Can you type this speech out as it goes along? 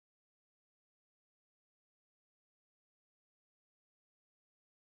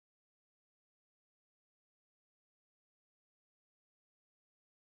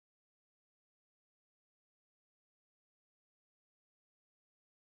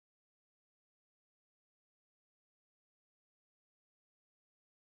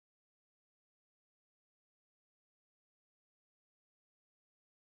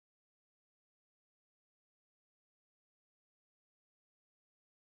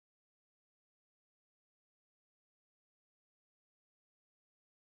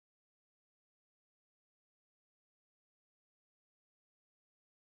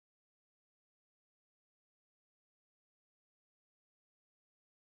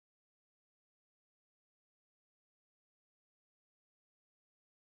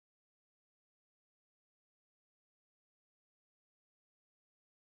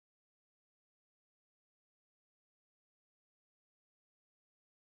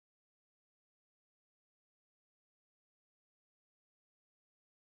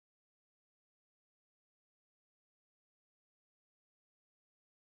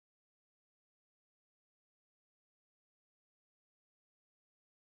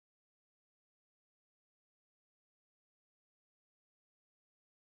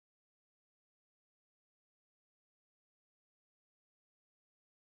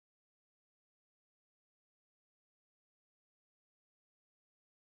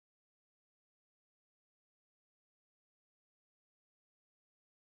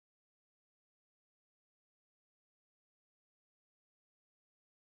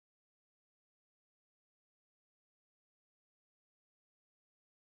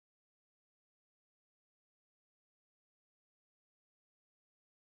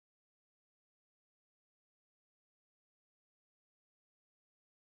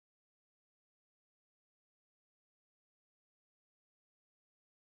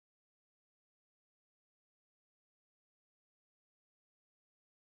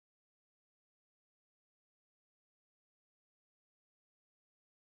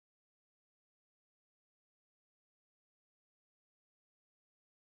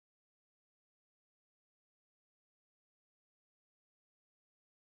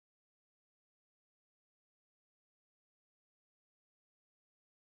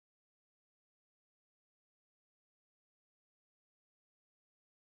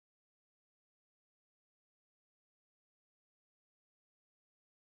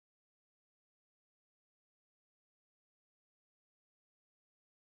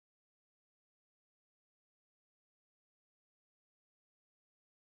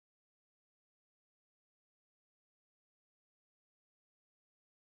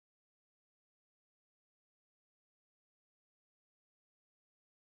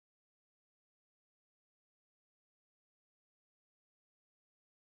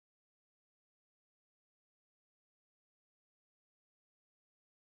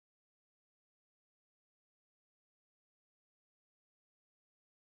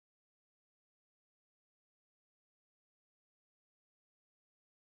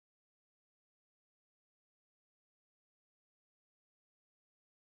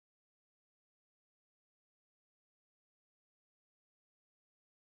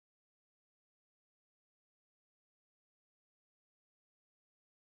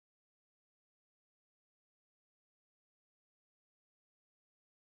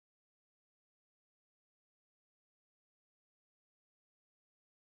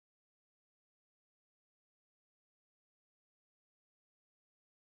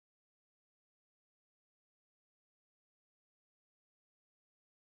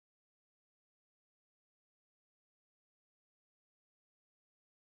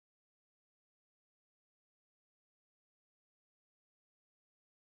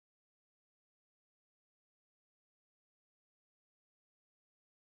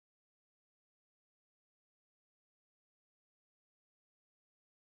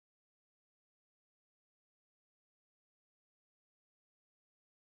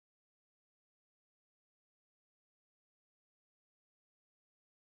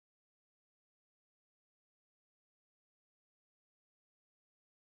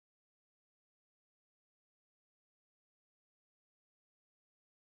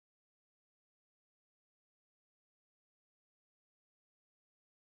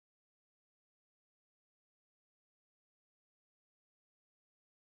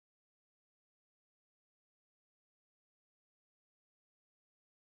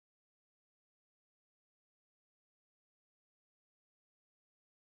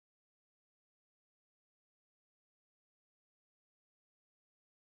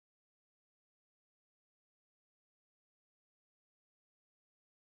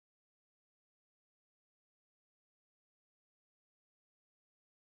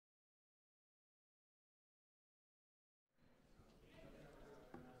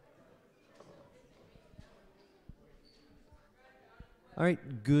All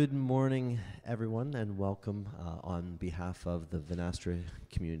right, good morning, everyone, and welcome on behalf of the Vanastra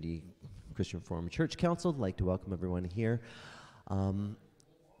Community Christian Reformed Church Council. I'd like to welcome everyone here. A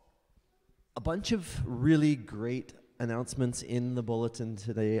bunch of really great announcements in the bulletin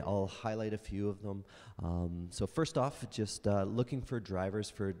today. I'll highlight a few of them. So first off, just looking for drivers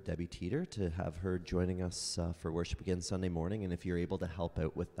for Debbie Teeter to have her joining us for worship again Sunday morning. And if you're able to help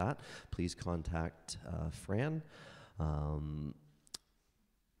out with that, please contact Fran.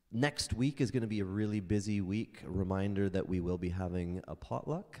 Next week is going to be a really busy week. A reminder that we will be having a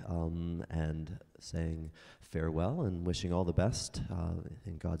potluck and saying farewell and wishing all the best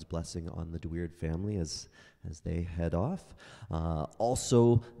and God's blessing on the DeWeird family as they head off.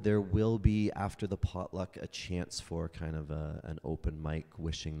 Also, there will be, after the potluck, a chance for kind of an open mic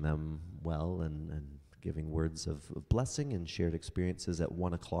wishing them well and giving words of blessing and shared experiences at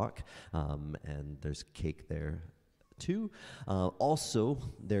 1 o'clock. And there's cake there too. Also,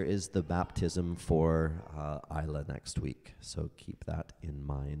 there is the baptism for Isla next week, so keep that in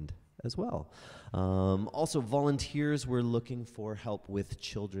mind as well. Also, volunteers, we're looking for help with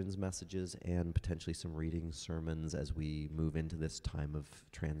children's messages and potentially some reading sermons as we move into this time of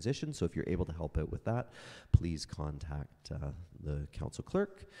transition. So if you're able to help out with that, please contact the council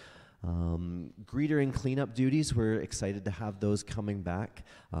clerk. Greeter and cleanup duties, we're excited to have those coming back.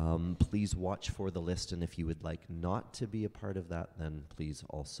 Please watch for the list, and if you would like not to be a part of that, then please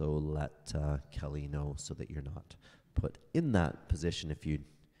also let Kelly know so that you're not put in that position if you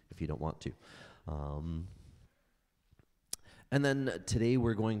don't want to. And then today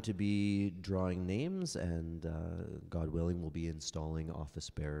we're going to be drawing names, and God willing, we'll be installing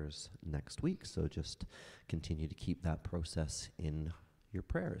office bearers next week, so just continue to keep that process in your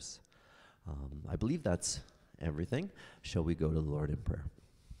prayers. I believe that's everything. Shall we go to the Lord in prayer?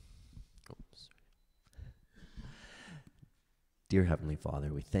 Dear Heavenly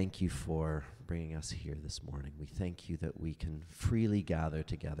Father, we thank you for bringing us here this morning. We thank you that we can freely gather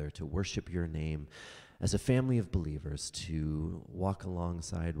together to worship your name as a family of believers, to walk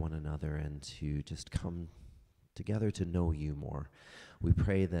alongside one another and to just come together to know you more. We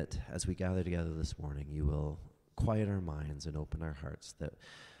pray that as we gather together this morning, you will quiet our minds and open our hearts, that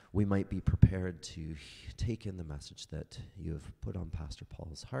we might be prepared to take in the message that you have put on Pastor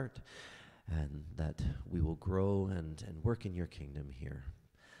Paul's heart, and that we will grow and work in your kingdom here.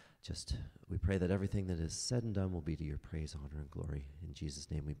 Just, we pray that everything that is said and done will be to your praise, honor, and glory. In Jesus'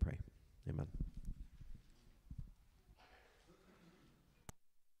 name we pray. Amen.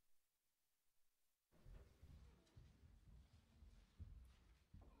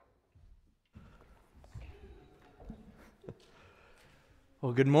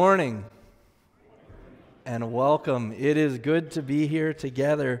 Well, good morning and welcome. It is good to be here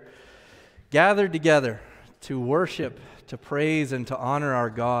together, gathered together to worship, to praise, and to honor our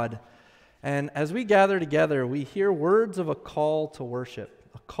God. And as we gather together, we hear words of a call to worship,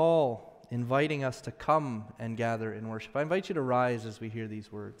 a call inviting us to come and gather in worship. I invite you to rise as we hear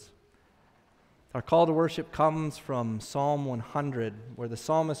these words. Our call to worship comes from Psalm 100, where the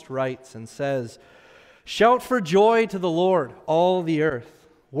psalmist writes and says, "Shout for joy to the Lord, all the earth.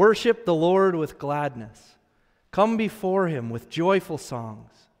 Worship the Lord with gladness. Come before him with joyful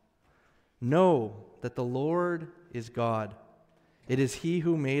songs. Know that the Lord is God. It is he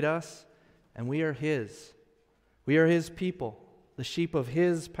who made us, and we are his. We are his people, the sheep of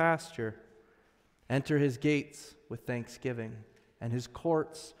his pasture. Enter his gates with thanksgiving, and his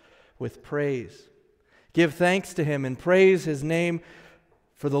courts with praise. Give thanks to him and praise his name,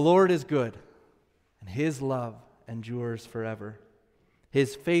 for the Lord is good, and his love endures forever.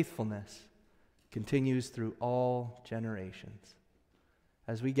 His faithfulness continues through all generations."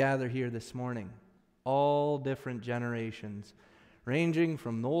 As we gather here this morning, all different generations, ranging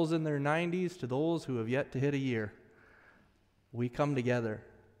from those in their 90s to those who have yet to hit a year, we come together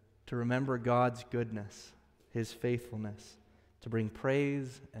to remember God's goodness, his faithfulness, to bring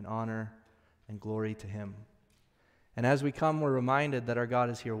praise and honor and glory to him. And as we come, we're reminded that our God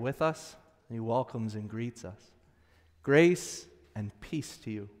is here with us, and he welcomes and greets us. Grace and peace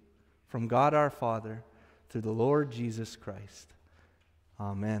to you from God our Father through the Lord Jesus Christ.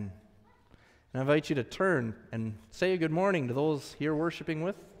 Amen. And I invite you to turn and say a good morning to those here worshiping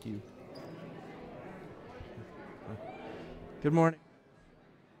with you. Good morning.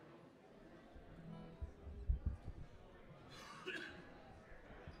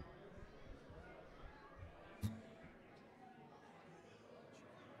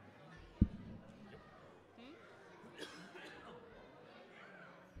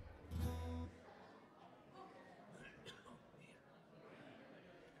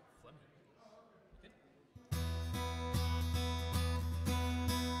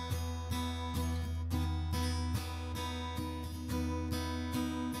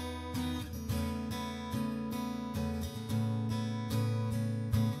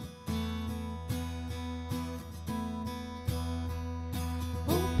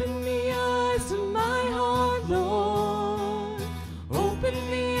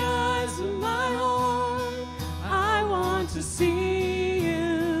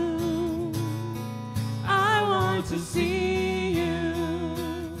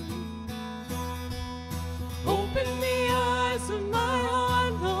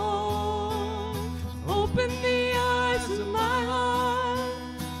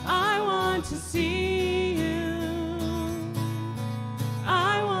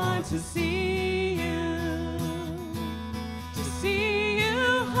 to see you,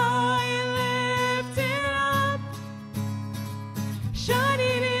 high and lifted up,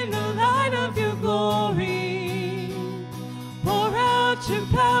 shining in the light of your glory. Pour out your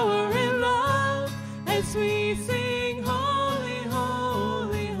power and love as we sing, holy,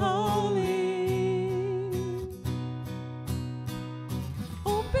 holy, holy.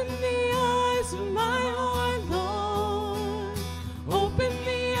 Open the eyes of my heart, Lord. Open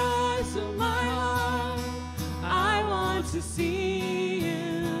the eyes of my heart. I want to see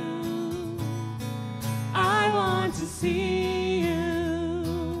you. I want to see you.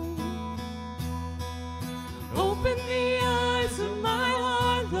 Open the eyes of my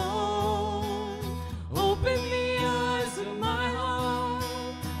heart, Lord. Open the eyes of my heart.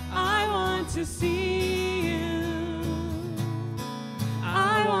 I want to see you.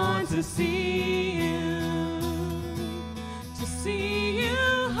 I want to see you. To see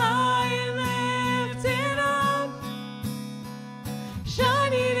you high and lifted up,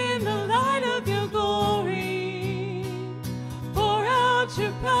 shining in the light of your glory. Pour out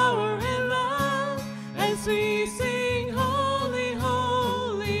your power and love as we sing, holy,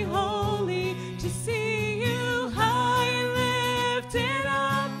 holy, holy. To see you high and lifted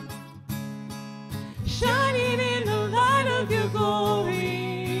up, shining in the light of your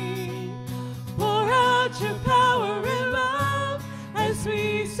glory. Pour out your power and love as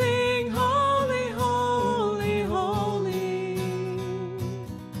we sing, holy, holy, holy.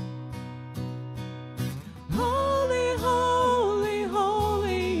 Holy, holy,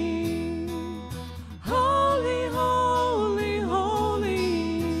 holy. Holy, holy,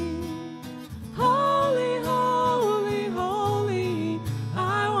 holy. Holy, holy, holy.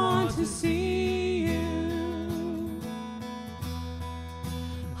 I want to see you.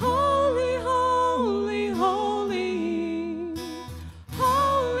 Holy, holy, holy.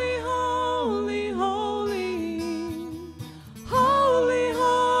 Holy, holy, holy. Holy,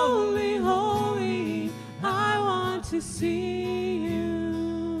 holy, holy. I want to see you.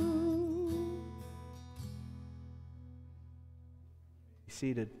 Be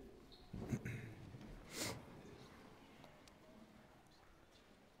seated.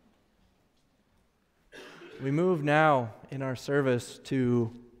 We move now in our service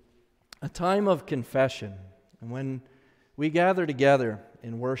to a time of confession. And when we gather together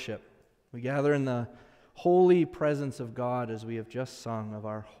in worship, we gather in the holy presence of God as we have just sung of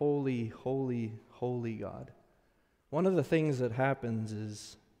our holy, holy, holy God. One of the things that happens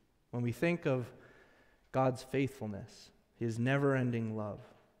is when we think of God's faithfulness, His never-ending love,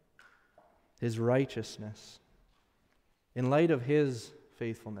 His righteousness, in light of His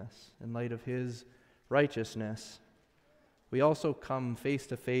faithfulness, in light of His righteousness, we also come face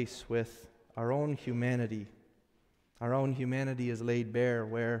to face with our own humanity. Our own humanity is laid bare,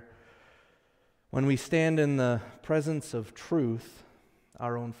 where when we stand in the presence of truth,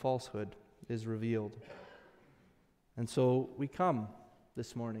 our own falsehood is revealed. And so we come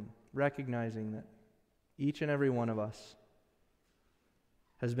this morning recognizing that each and every one of us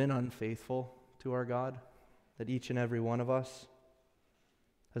has been unfaithful to our God, that each and every one of us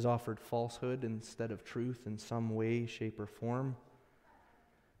has offered falsehood instead of truth in some way, shape, or form.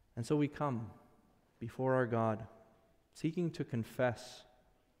 And so we come before our God, seeking to confess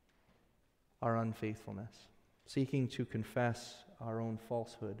our unfaithfulness, seeking to confess our own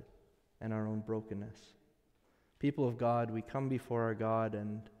falsehood and our own brokenness. People of God, we come before our God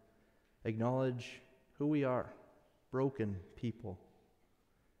and acknowledge who we are, broken people.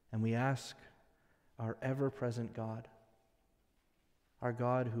 And we ask our ever-present God, our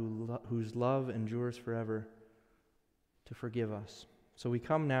God whose love endures forever, to forgive us. So we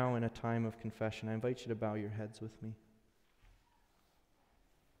come now in a time of confession. I invite you to bow your heads with me.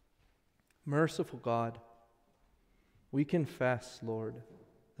 Merciful God, we confess, Lord,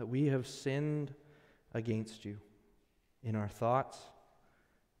 that we have sinned against you in our thoughts,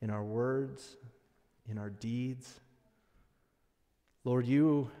 in our words, in our deeds. Lord,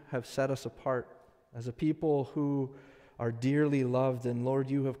 you have set us apart as a people who are dearly loved, and Lord,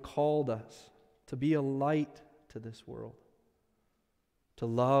 you have called us to be a light to this world, to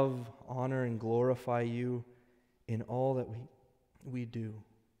love, honor, and glorify you in all that we do.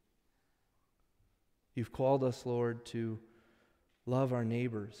 You've called us, Lord, to love our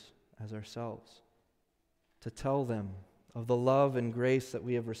neighbors as ourselves, to tell them of the love and grace that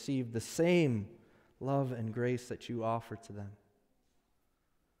we have received, the same love and grace that you offer to them.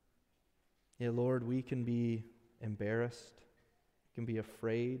 Yeah, Lord, we can be embarrassed, we can be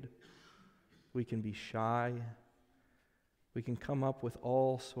afraid, we can be shy, we can come up with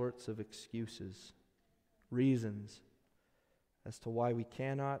all sorts of excuses, reasons as to why we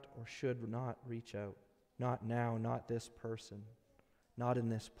cannot or should not reach out. Not now, not this person, not in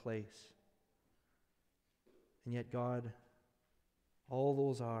this place. And yet, God, all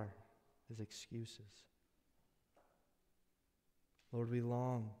those are is excuses. Lord, we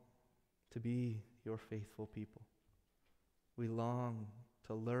long to be your faithful people. We long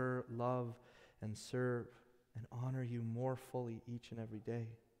to love and serve and honor you more fully each and every day.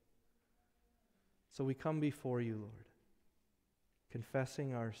 So we come before you, Lord,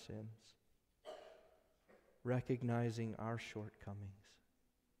 confessing our sins, recognizing our shortcomings,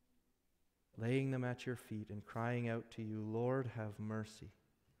 laying them at your feet and crying out to you, Lord, have mercy.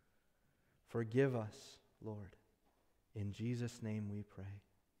 Forgive us, Lord. In Jesus' name we pray.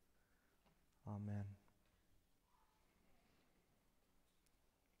 Amen.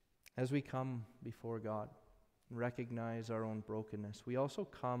 As we come before God and recognize our own brokenness, we also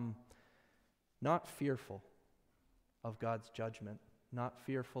come not fearful of God's judgment, not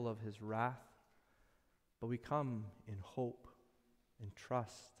fearful of his wrath, but we come in hope, in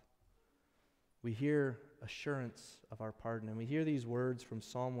trust. We hear assurance of our pardon, and we hear these words from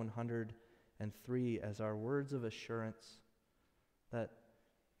Psalm 103 as our words of assurance that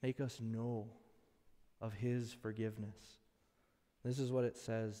make us know of his forgiveness. This is what it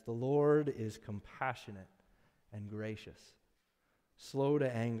says: the Lord is compassionate and gracious, slow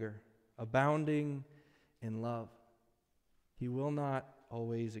to anger, abounding in love. He will not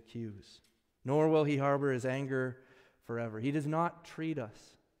always accuse, nor will he harbor his anger forever. He does not treat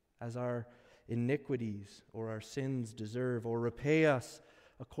us as our iniquities or our sins deserve, or repay us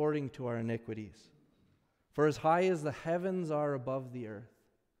according to our iniquities. For as high as the heavens are above the earth,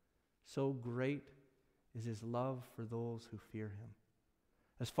 so great is his love for those who fear him.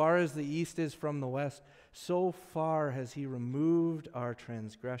 As far as the east is from the west, so far has he removed our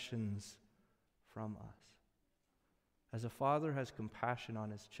transgressions from us. As a father has compassion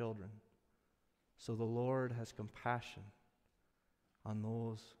on his children, so the Lord has compassion on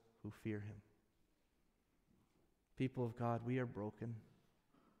those who fear him. People of God, we are broken.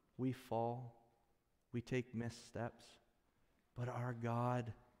 We fall. We take missteps. But our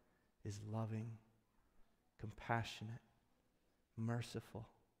God is loving, compassionate, merciful.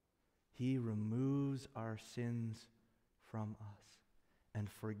 He removes our sins from us and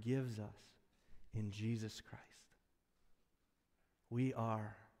forgives us in Jesus Christ. We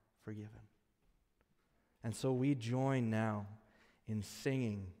are forgiven. And so we join now in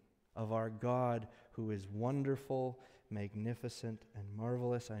singing of our God who is wonderful, magnificent, and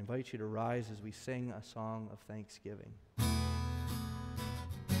marvelous. I invite you to rise as we sing a song of thanksgiving.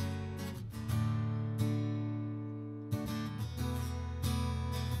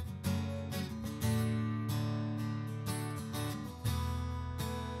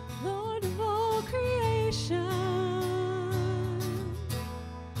 Lord of all creation,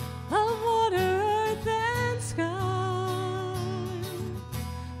 of water, earth, and sky,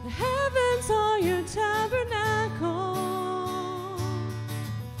 the heavens are your tabernacle.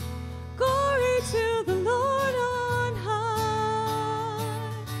 Glory to the Lord on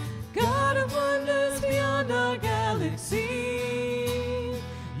high, God of wonders beyond our galaxy.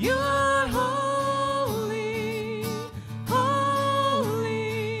 You are holy,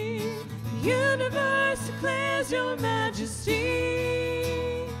 holy. The universe declares your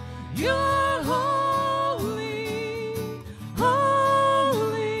majesty. You are holy,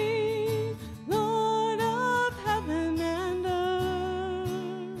 holy, Lord of heaven and earth,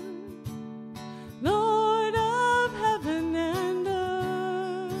 Lord of heaven and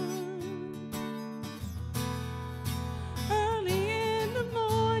earth. Early in the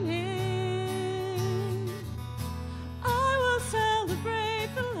morning, I will celebrate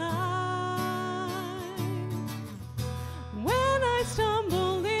the light. When I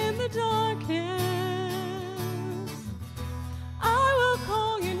stumble in the darkness, I will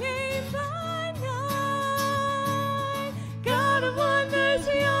call your name by night. God of wonders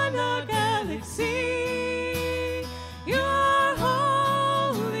beyond our galaxy, you are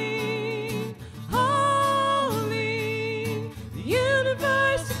holy, holy. The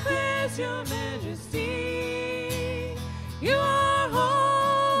universe declares your majesty. You are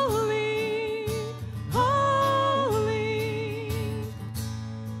holy, holy.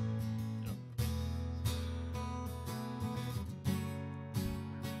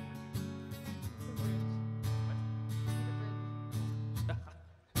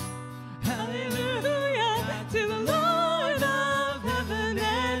 Hallelujah to the Lord of heaven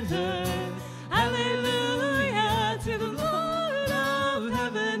and earth. Hallelujah to the Lord of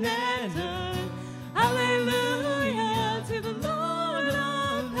heaven and earth.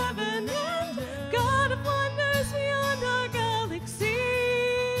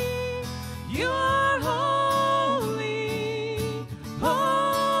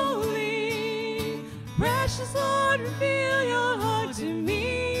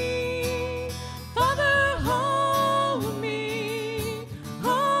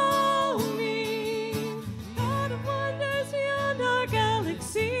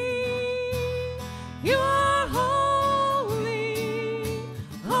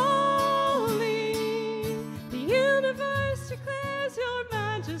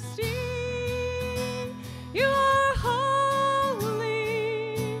 majesty. You are holy,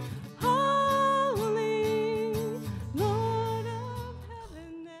 holy, Lord of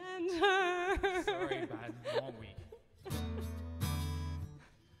heaven and earth. Sorry, bad. Long week.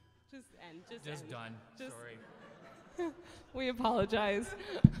 Just end. Just end. done. Just- Sorry. We apologize.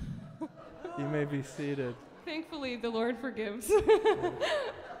 You may be seated. Thankfully, the Lord forgives.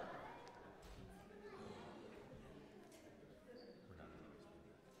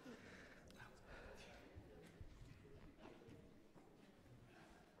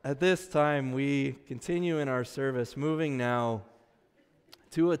 At this time, we continue in our service, moving now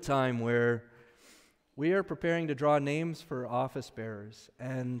to a time where we are preparing to draw names for office bearers.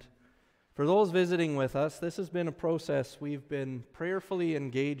 And for those visiting with us, this has been a process we've been prayerfully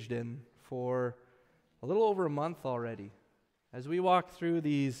engaged in for a little over a month already. As we walk through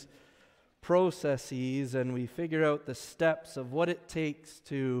these processes and we figure out the steps of what it takes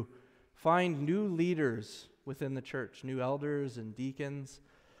to find new leaders within the church, new elders and deacons,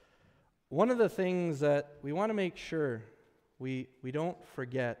 one of the things that we want to make sure we don't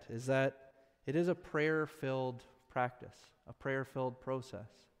forget is that it is a prayer-filled practice, a prayer-filled process,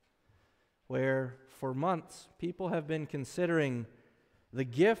 where for months people have been considering the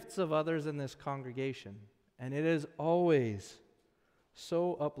gifts of others in this congregation, and it is always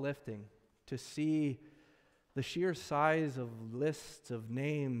so uplifting to see the sheer size of lists of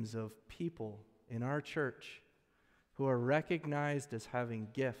names of people in our church who are recognized as having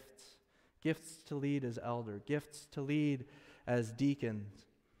gifts to lead as elder, gifts to lead as deacons,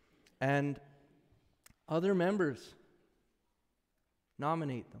 and other members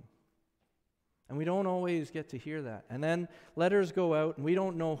nominate them. And we don't always get to hear that. And then letters go out, and we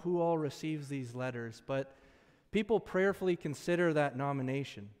don't know who all receives these letters, but people prayerfully consider that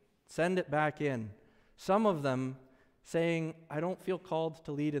nomination, send it back in. Some of them saying, I don't feel called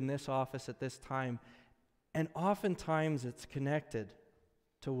to lead in this office at this time. And oftentimes it's connected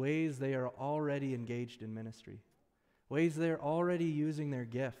to ways they are already engaged in ministry, ways they're already using their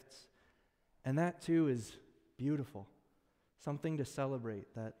gifts. And that too is beautiful. Something to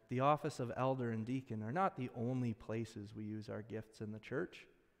celebrate, that the office of elder and deacon are not the only places we use our gifts in the church.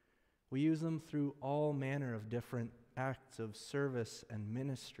 We use them through all manner of different acts of service and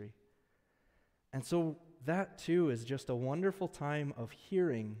ministry. And so that too is just a wonderful time of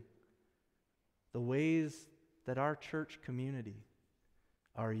hearing the ways that our church community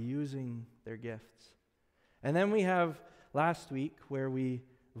are using their gifts. And then we have last week where we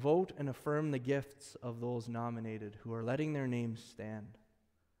vote and affirm the gifts of those nominated who are letting their names stand.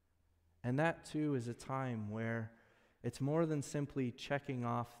 And that too is a time where it's more than simply checking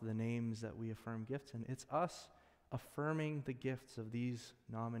off the names that we affirm gifts in. It's us affirming the gifts of these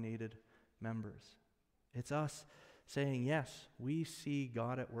nominated members. It's us saying, yes, we see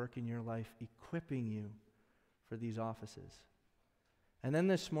God at work in your life, equipping you for these offices. And then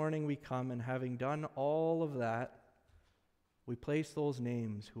this morning we come, and having done all of that, we place those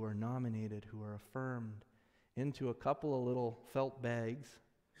names who are nominated, who are affirmed, into a couple of little felt bags,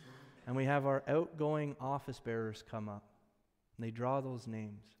 and we have our outgoing office bearers come up, and they draw those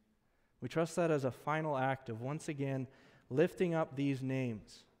names. We trust that as a final act of once again lifting up these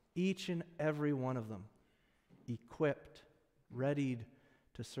names, each and every one of them, equipped, readied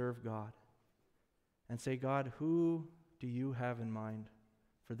to serve God, and say, God, who do you have in mind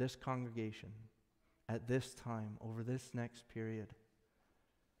for this congregation at this time, over this next period?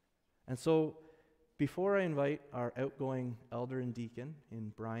 And so, before I invite our outgoing elder and deacon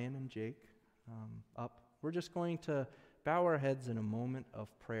in Brian and Jake up, we're just going to bow our heads in a moment of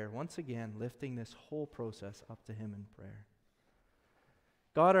prayer, once again lifting this whole process up to Him in prayer.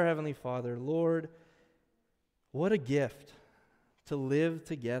 God, our Heavenly Father, Lord, what a gift to live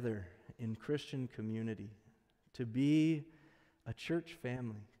together in Christian community, to be a church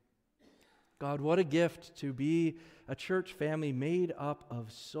family. God, what a gift to be a church family made up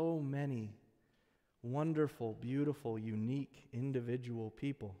of so many wonderful, beautiful, unique, individual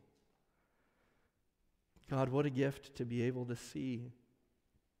people. God, what a gift to be able to see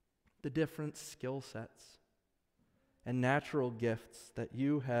the different skill sets and natural gifts that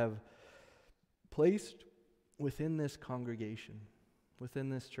you have placed within this congregation, within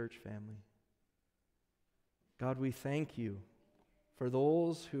this church family. God, we thank you for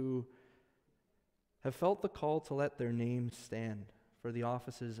those who have felt the call to let their names stand for the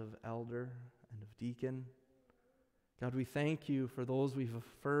offices of elder and of deacon. God, we thank you for those we've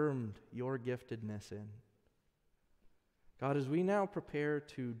affirmed your giftedness in. God, as we now prepare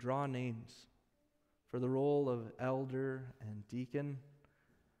to draw names for the role of elder and deacon,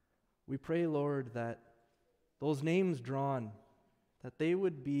 we pray, Lord, that those names drawn that they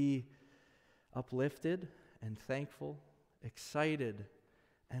would be uplifted and thankful, excited,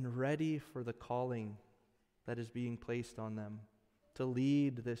 and ready for the calling that is being placed on them to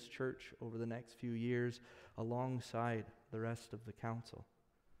lead this church over the next few years alongside the rest of the council.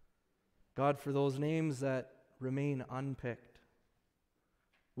 God, for those names that remain unpicked,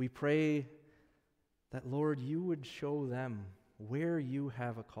 we pray that, Lord, you would show them where you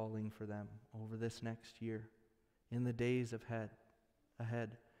have a calling for them over this next year, in the days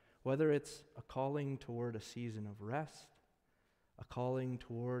ahead. Whether it's a calling toward a season of rest, a calling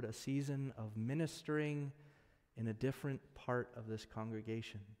toward a season of ministering in a different part of this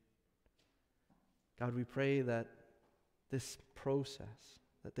congregation. God, we pray that this process,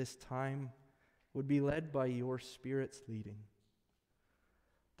 that this time would be led by your Spirit's leading.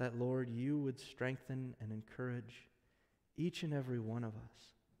 That, Lord, you would strengthen and encourage each and every one of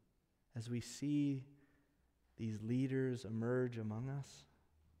us as we see these leaders emerge among us,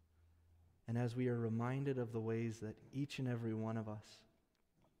 and as we are reminded of the ways that each and every one of us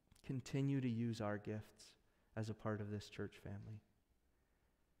continue to use our gifts as a part of this church family.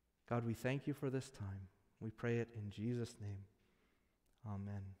 God, we thank you for this time. We pray it in Jesus' name.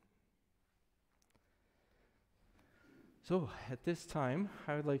 Amen. So, at this time,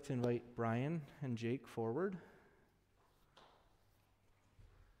 I would like to invite Brian and Jake forward.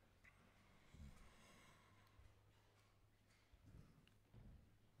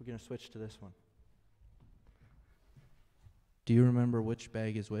 We're going to switch to this one. Do you remember which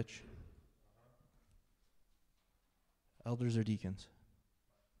bag is which? Elders or deacons?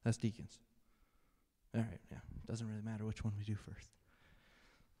 That's deacons. All right, yeah. Doesn't really matter which one we do first.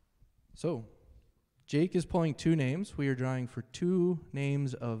 So, Jake is pulling two names. We are drawing for two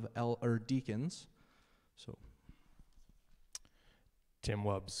names of deacons. So, Tim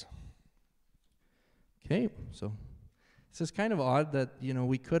Wubbs. Okay, so this is kind of odd that,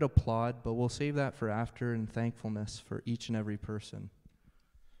 we could applaud, but we'll save that for after in thankfulness for each and every person.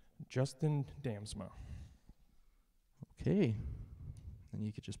 Justin Damsma. Okay. Then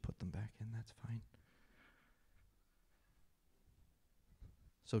you could just put them back in. That's fine.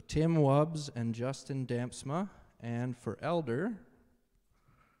 So Tim Wubbs and Justin Damsma. And for elder,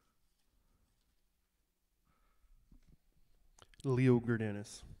 Leo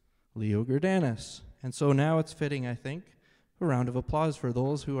Gerdanis. Leo Gerdanis. And so now it's fitting, I think, a round of applause for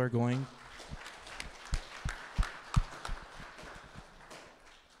those who are going.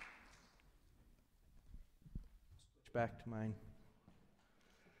 Switch back to mine.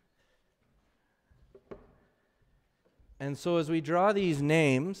 And so as we draw these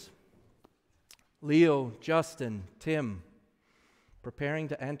names, Leo, Justin, Tim, preparing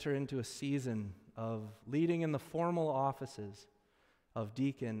to enter into a season of leading in the formal offices of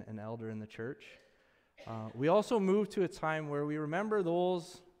deacon and elder in the church. We also move to a time where we remember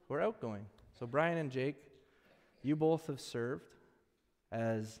those who are outgoing. So Brian and Jake, you both have served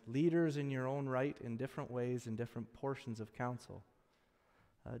as leaders in your own right in different ways in different portions of council.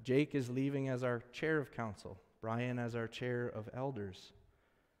 Jake is leaving as our chair of council. Brian as our chair of elders.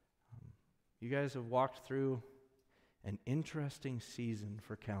 You guys have walked through an interesting season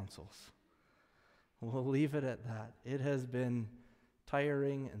for councils. We'll leave it at that. It has been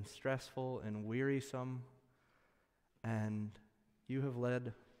tiring and stressful and wearisome, and you have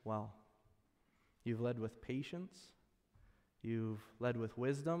led well. You've led with patience. You've led with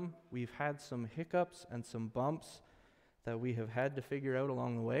wisdom. We've had some hiccups and some bumps that we have had to figure out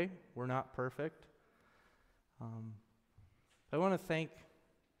along the way. We're not perfect. I want to thank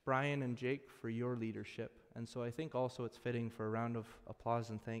Brian and Jake for your leadership, and so I think also it's fitting for a round of applause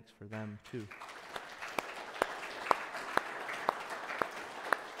and thanks for them too.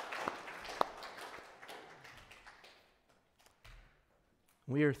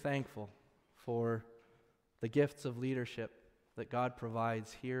 We are thankful for the gifts of leadership that God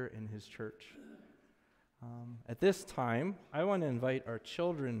provides here in His church. At this time, I want to invite our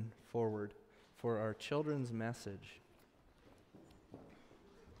children forward for our children's message.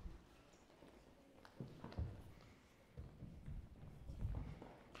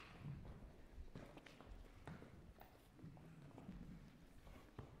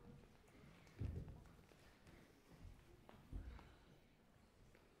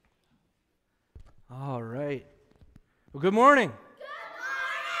 All right. Well, good morning. Good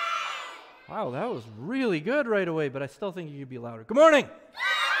morning. Wow, that was really good right away, but I still think you could be louder. Good morning.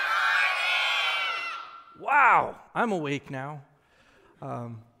 Wow, I'm awake now.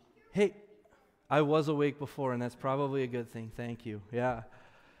 Hey, I was awake before, and that's probably a good thing. Thank you. Yeah.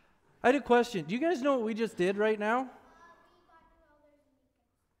 I had a question. Do you guys know what we just did right now?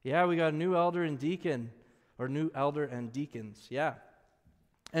 Yeah, we got a new elder and deacon, or new elder and deacons. Yeah.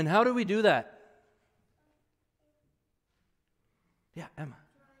 And how do we do that? Yeah, Emma.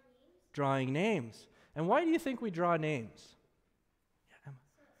 Drawing names. And why do you think we draw names? Yeah, Emma.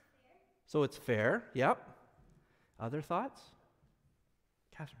 So it's fair. Yep. Other thoughts?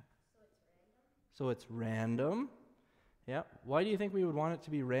 Catherine. So it's random. Yeah. Why do you think we would want it to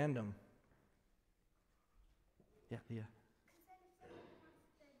be random? Yeah, Leah.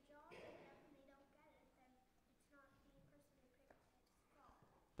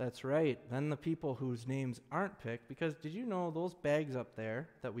 That's right. Then the people whose names aren't picked, because did you know those bags up there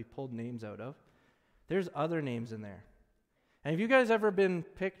that we pulled names out of, there's other names in there. And have you guys ever been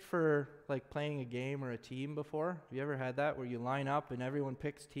picked for like playing a game or a team before? Have you ever had that where you line up and everyone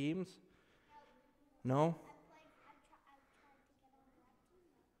picks teams? No?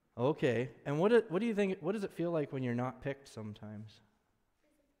 Okay. And what do you think, what does it feel like when you're not picked sometimes?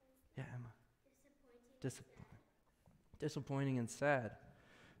 Yeah, Emma. Disappointing and sad.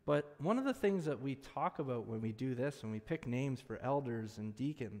 But one of the things that we talk about when we do this, when we pick names for elders and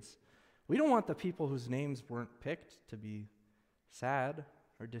deacons, we don't want the people whose names weren't picked to be sad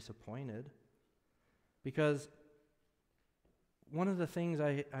or disappointed. Because one of the things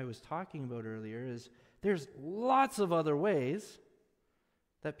I was talking about earlier is there's lots of other ways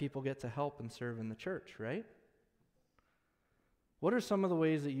that people get to help and serve in the church, right? What are some of the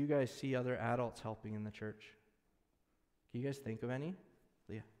ways that you guys see other adults helping in the church? Can you guys think of any?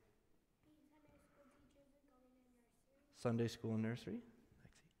 Leah. Sunday school and nursery.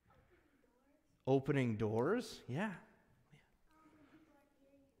 Opening doors. Yeah.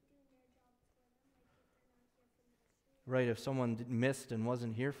 Right, if someone missed and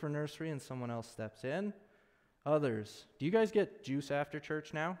wasn't here for nursery and someone else steps in. Others. Do you guys get juice after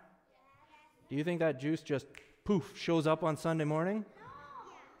church now? Do you think that juice just poof shows up on Sunday morning?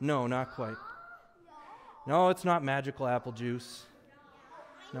 No, not quite. No, it's not magical apple juice.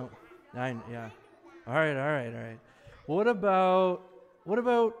 No. Yeah. All right. What about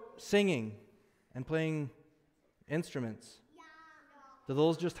singing and playing instruments? Do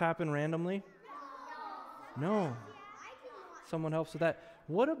those just happen randomly? No. Someone helps with that.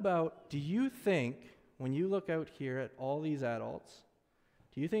 What about, do you think, when you look out here at all these adults,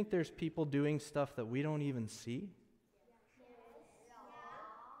 do you think there's people doing stuff that we don't even see?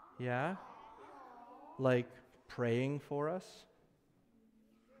 Yeah? Like praying for us?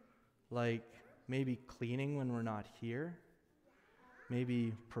 Like maybe cleaning when we're not here?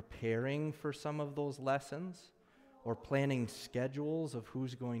 Maybe preparing for some of those lessons? Or planning schedules of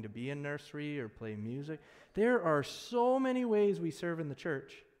who's going to be in nursery or play music? There are so many ways we serve in the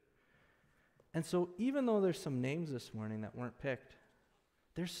church. And so even though there's some names this morning that weren't picked,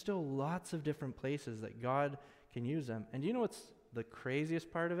 there's still lots of different places that God can use them. And you know what's the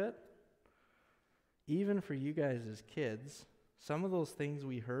craziest part of it? Even for you guys as kids, some of those things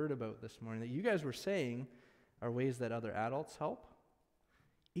we heard about this morning that you guys were saying are ways that other adults help.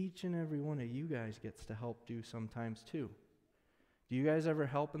 Each and every one of you guys gets to help do sometimes too. Do you guys ever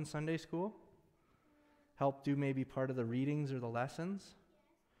help in Sunday school? Help do maybe part of the readings or the lessons?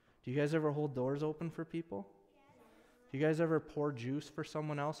 Do you guys ever hold doors open for people? Do you guys ever pour juice for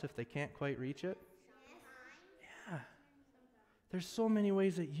someone else if they can't quite reach it? Yeah. There's so many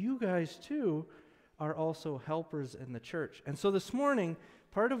ways that you guys too are also helpers in the church. And so this morning,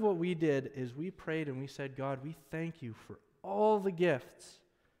 part of what we did is we prayed and we said, God, we thank you for all the gifts,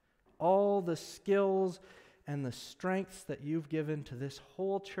 all the skills and the strengths that you've given to this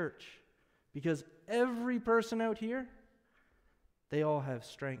whole church. Because every person out here, they all have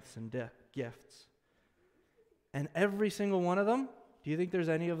strengths and gifts. And every single one of them, do you think there's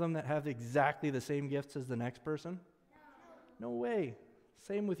any of them that have exactly the same gifts as the next person? No way.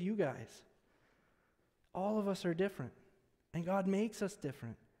 Same with you guys. All of us are different. And God makes us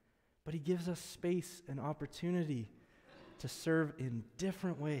different. But He gives us space and opportunity to serve in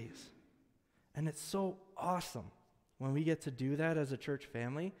different ways. And it's so awesome when we get to do that as a church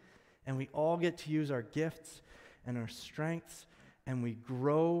family, and we all get to use our gifts and our strengths, and we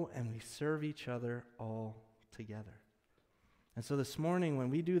grow and we serve each other all together. And so this morning, when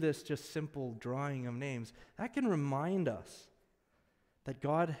we do this just simple drawing of names, that can remind us that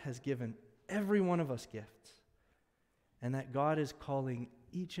God has given every one of us gifts, and that God is calling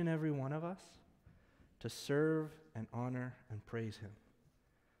each and every one of us to serve and honor and praise Him.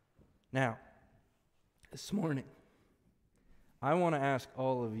 Now, this morning, I want to ask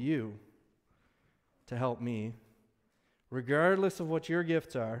all of you to help me, regardless of what your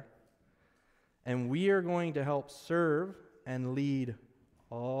gifts are, and we are going to help serve and lead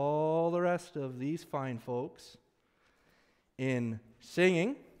all the rest of these fine folks in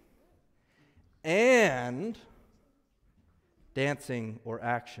singing and dancing, or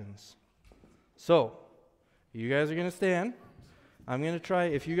actions. So, you guys are going to stand. I'm going to try,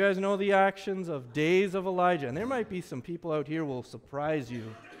 if you guys know the actions of Days of Elijah, and there might be some people out here who will surprise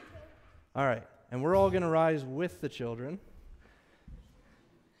you. All right, and we're all going to rise with the children.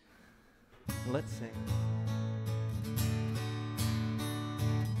 Let's sing.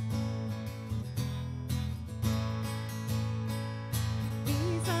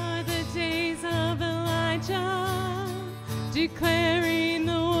 These are the days of Elijah, declaring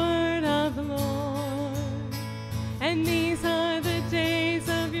the word of the Lord. And these are the days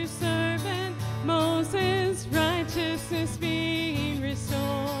of your servant Moses, righteousness being restored.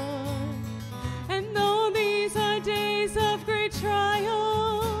 And though these are days of great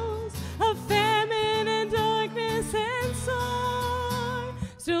trials, of famine and darkness and sorrow,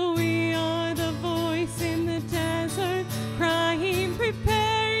 still we are the voice in the desert, crying,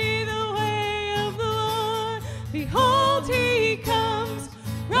 prepare ye the way of the Lord. Behold, he comes,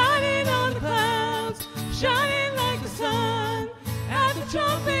 riding on the clouds, shining like the sun. At the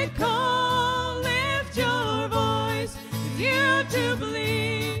trumpet call, lift your voice, the year of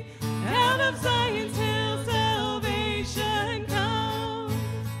Jubilee. Out of Zion's hill, salvation comes.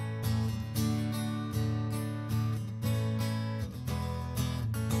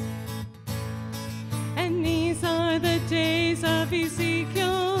 And these are the days of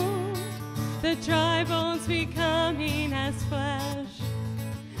Ezekiel, the dry bones becoming as flesh.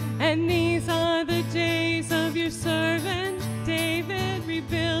 And these are the days of your servant David,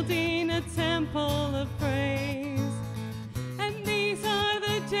 rebuilding a temple of praise. And these are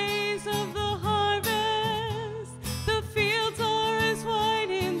the days of the harvest, the fields are as white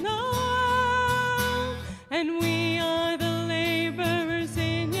in the world. And we are the laborers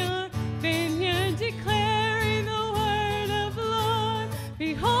in your vineyard, declaring the word of the Lord.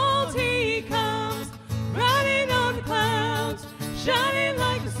 Behold, he comes, riding on the clouds, shining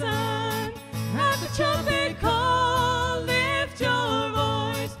like the sun. At the trumpet call, lift your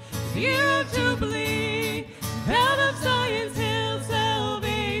voice, the year of Jubilee. Out of Zion's hill,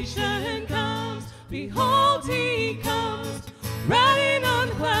 salvation comes. Behold, he comes, riding on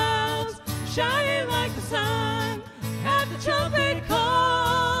the clouds, shining like the sun. At the trumpet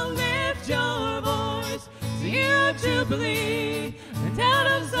call, lift your voice, the year of Jubilee. And out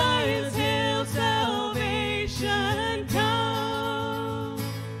of Zion's hill, salvation comes.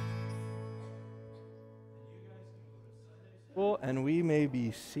 And we may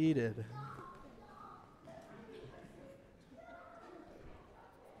be seated.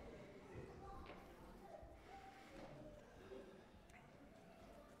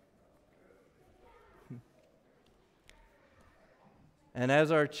 And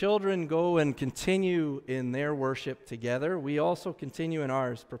as our children go and continue in their worship together, we also continue in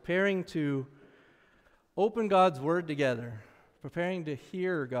ours, preparing to open God's Word together, preparing to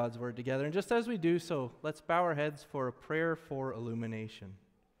hear God's Word together. And just as we do so, let's bow our heads for a prayer for illumination.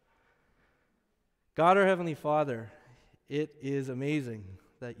 God, our Heavenly Father, it is amazing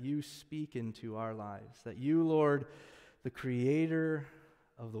that you speak into our lives, that you, Lord, the Creator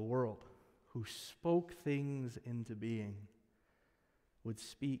of the world, who spoke things into being, would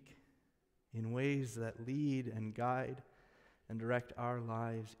speak in ways that lead and guide and direct our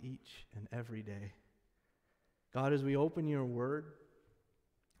lives each and every day. God, as we open your word,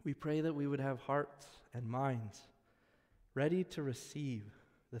 we pray that we would have hearts and minds ready to receive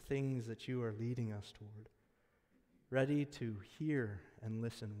the things that you are leading us toward, ready to hear and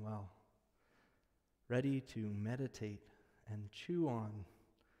listen well, ready to meditate and chew on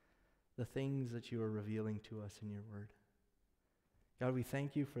the things that you are revealing to us in your word. God, we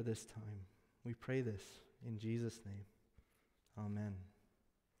thank you for this time. We pray this in Jesus' name. Amen.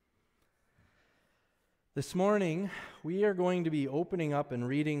 This morning, we are going to be opening up and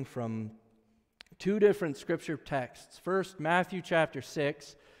reading from two different scripture texts. First, Matthew chapter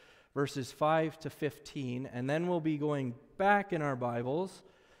 6, verses 5 to 15, and then we'll be going back in our Bibles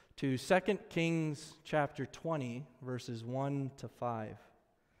to 2 Kings chapter 20, verses 1 to 5.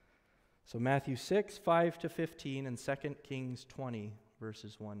 So Matthew 6, 5 to 15, and 2 Kings 20,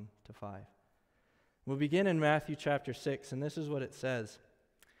 verses 1 to 5. We'll begin in Matthew chapter 6, and this is what it says.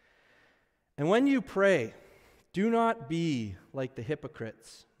 And when you pray, do not be like the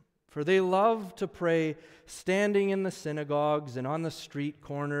hypocrites, for they love to pray standing in the synagogues and on the street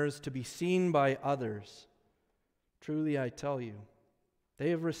corners to be seen by others. Truly I tell you, they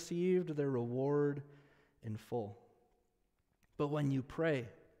have received their reward in full. But when you pray,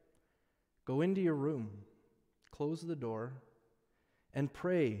 go into your room, close the door, and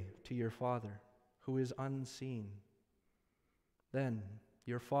pray to your Father who is unseen. Then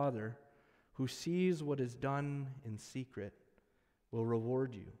your Father, who sees what is done in secret, will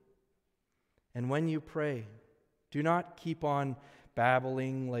reward you. And when you pray, do not keep on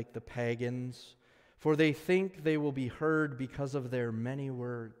babbling like the pagans, for they think they will be heard because of their many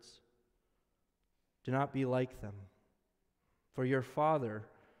words. Do not be like them, for your Father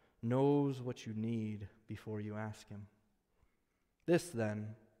knows what you need before you ask Him. This,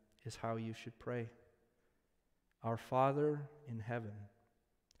 then, is how you should pray. Our Father in heaven,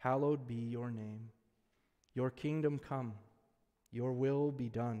 hallowed be your name. Your kingdom come, your will be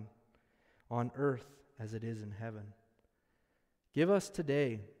done, on earth as it is in heaven. Give us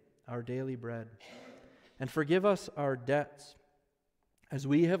today our daily bread, and forgive us our debts, as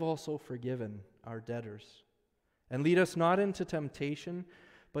we have also forgiven our debtors. And lead us not into temptation,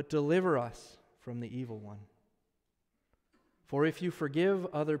 but deliver us from the evil one. For if you forgive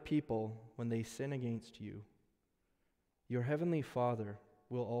other people when they sin against you, your heavenly Father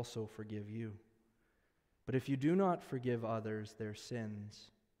will also forgive you. But if you do not forgive others their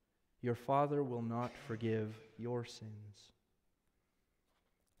sins, your Father will not forgive your sins.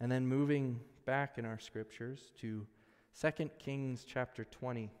 And then moving back in our scriptures to 2 Kings chapter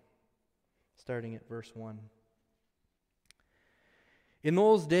 20, starting at verse 1. In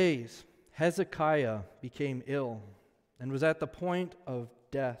those days, Hezekiah became ill and was at the point of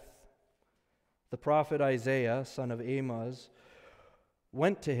death. The prophet Isaiah, son of Amoz,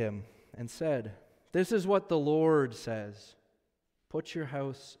 went to him and said, "This is what the Lord says. Put your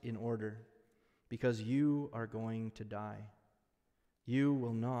house in order, because you are going to die. You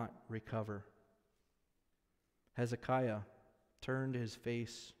will not recover." Hezekiah turned his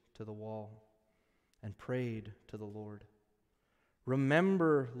face to the wall and prayed to the Lord.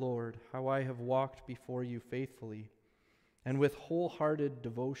 "Remember, Lord, how I have walked before you faithfully and with wholehearted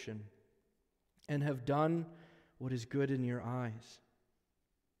devotion, and have done what is good in your eyes."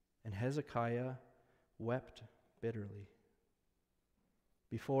 And Hezekiah wept bitterly.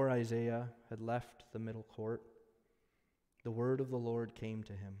 Before Isaiah had left the middle court, the word of the Lord came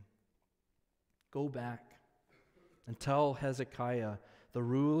to him. "Go back and tell Hezekiah, the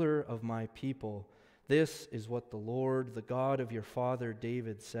ruler of my people, this is what the Lord, the God of your father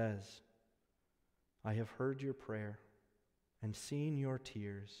David, says. I have heard your prayer and seen your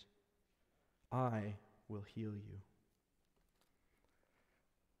tears. I will heal you."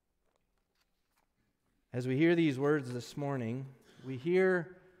 As we hear these words this morning, we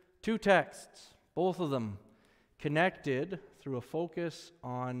hear two texts, both of them connected through a focus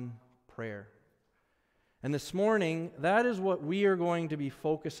on prayer. And this morning, that is what we are going to be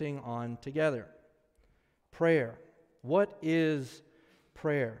focusing on together. Prayer. What is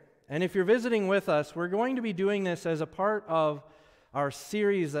prayer? And if you're visiting with us, we're going to be doing this as a part of our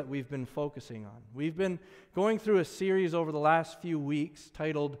series that we've been focusing on. We've been going through a series over the last few weeks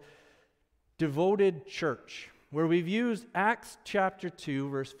titled Devoted Church, where we've used Acts chapter 2,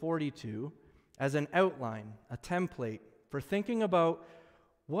 verse 42 as an outline, a template for thinking about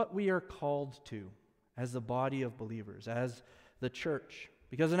what we are called to as the body of believers, as the church.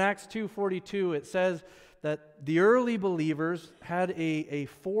 Because in Acts 2:42 it says that the early believers had a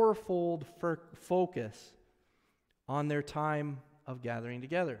fourfold focus on their time of gathering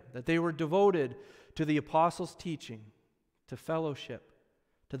together, that they were devoted to the apostles' teaching, to fellowship,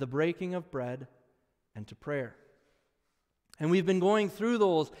 to the breaking of bread, and to prayer. And we've been going through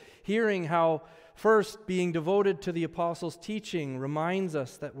those, hearing how first being devoted to the apostles' teaching reminds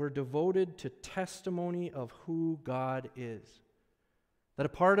us that we're devoted to testimony of who God is. That a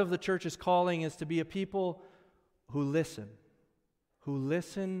part of the church's calling is to be a people who listen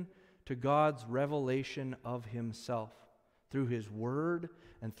to God's revelation of Himself through His Word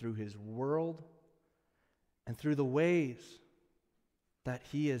and through His world and through the ways that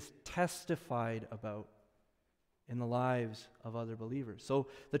He is testified about in the lives of other believers. So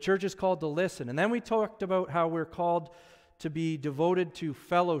the church is called to listen. And then we talked about how we're called to be devoted to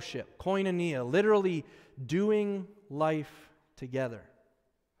fellowship, koinonia, literally doing life together.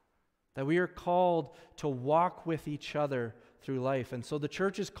 That we are called to walk with each other through life. And so the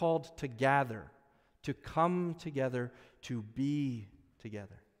church is called to gather, to come together, to be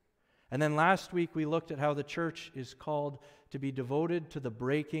together. And then last week we looked at how the church is called to be devoted to the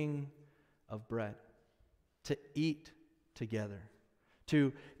breaking of bread, to eat together,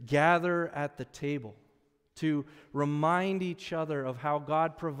 to gather at the table, to remind each other of how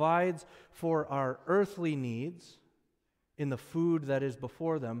God provides for our earthly needs in the food that is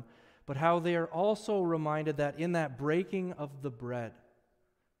before them, but how they are also reminded that in that breaking of the bread,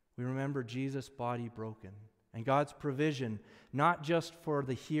 we remember Jesus' body broken and God's provision, not just for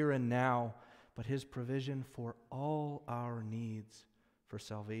the here and now, but His provision for all our needs for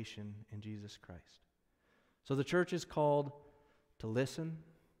salvation in Jesus Christ. So the church is called to listen,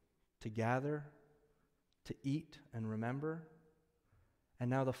 to gather, to eat and remember. And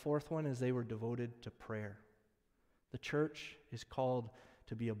now the fourth one is they were devoted to prayer. The church is called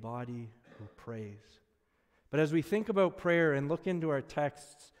to be a body who prays. But as we think about prayer and look into our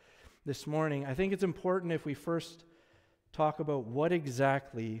texts this morning, I think it's important if we first talk about what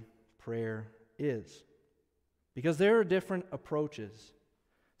exactly prayer is. Because there are different approaches.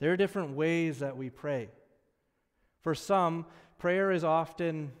 There are different ways that we pray. For some, prayer is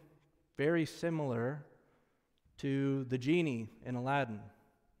often very similar to the genie in Aladdin.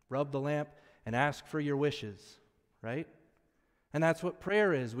 Rub the lamp and ask for your wishes, right? And that's what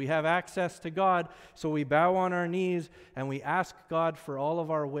prayer is. We have access to God, so we bow on our knees and we ask God for all of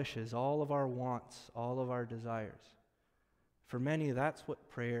our wishes, all of our wants, all of our desires. For many, that's what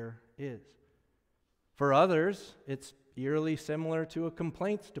prayer is. For others, it's eerily similar to a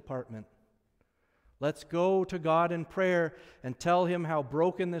complaints department. Let's go to God in prayer and tell Him how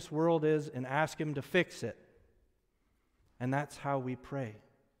broken this world is and ask Him to fix it. And that's how we pray.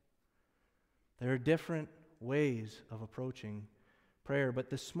 There are different ways of approaching prayer,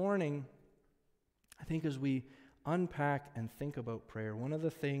 but this morning, I think as we unpack and think about prayer, one of the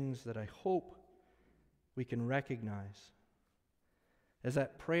things that I hope we can recognize is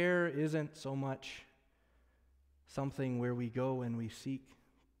that prayer isn't so much something where we go and we seek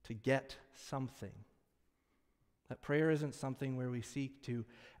to get something. That prayer isn't something where we seek to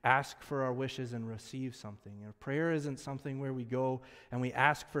ask for our wishes and receive something. Or prayer isn't something where we go and we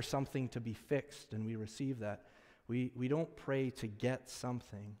ask for something to be fixed and we receive that. We don't pray to get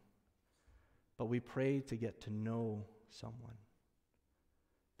something, but we pray to get to know someone.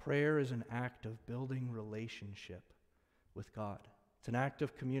 Prayer is an act of building relationship with God. It's an act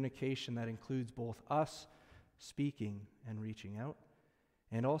of communication that includes both us speaking and reaching out,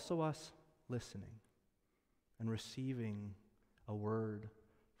 and also us listening and receiving a word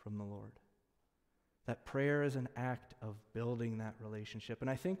from the Lord. That prayer is an act of building that relationship. And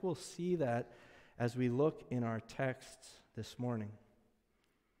I think we'll see that as we look in our texts this morning.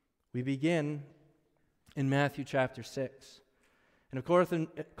 We begin in Matthew chapter 6. And of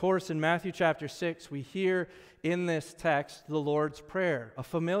course, in Matthew chapter 6, we hear in this text the Lord's Prayer, a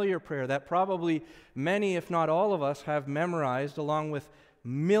familiar prayer that probably many, if not all of us, have memorized along with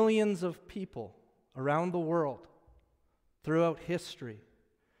millions of people around the world throughout history,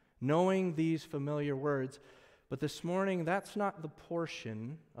 knowing these familiar words. But this morning, that's not the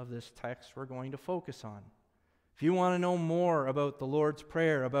portion of this text we're going to focus on. If you want to know more about the Lord's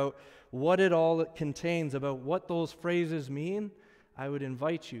Prayer, about what it all contains, about what those phrases mean, I would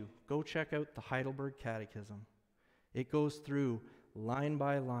invite you, go check out the Heidelberg Catechism. It goes through line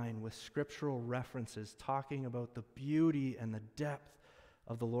by line with scriptural references talking about the beauty and the depth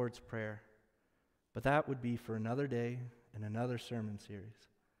of the Lord's Prayer. But that would be for another day and another sermon series.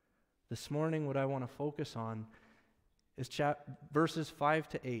 This morning, what I want to focus on is verses 5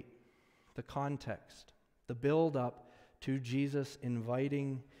 to 8, the context, the build-up to Jesus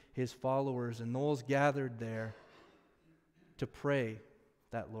inviting His followers and those gathered there to pray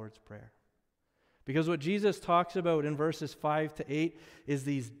that Lord's Prayer. Because what Jesus talks about in verses 5 to 8 is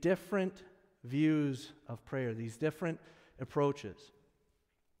these different views of prayer, these different approaches.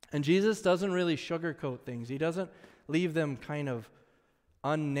 And Jesus doesn't really sugarcoat things. He doesn't leave them kind of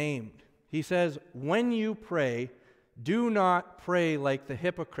unnamed. He says, when you pray, do not pray like the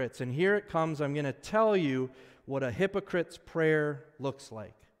hypocrites. And here it comes. I'm going to tell you what a hypocrite's prayer looks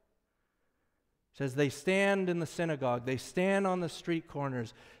like. It says they stand in the synagogue. They stand on the street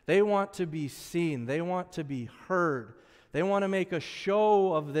corners. They want to be seen. They want to be heard. They want to make a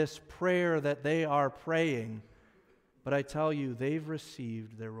show of this prayer that they are praying. But I tell you, they've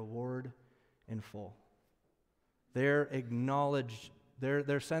received their reward in full. They're acknowledged.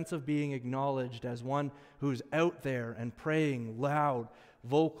 Their sense of being acknowledged as one who's out there and praying loud,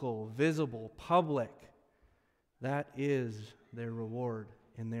 vocal, visible, public. That is their reward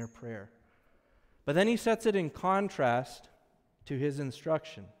in their prayer. But then he sets it in contrast to his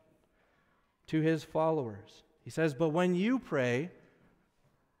instruction, to his followers. He says, but when you pray,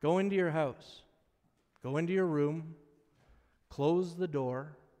 go into your house, go into your room, close the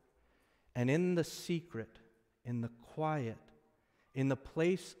door, and in the secret, in the quiet, in the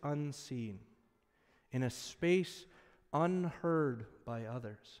place unseen, in a space unheard by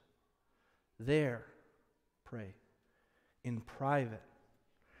others, there pray, in private.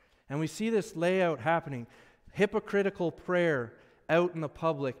 And we see this layout happening. Hypocritical prayer out in the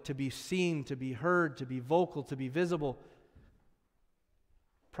public, to be seen, to be heard, to be vocal, to be visible.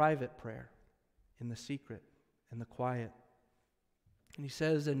 Private prayer in the secret, in the quiet. And he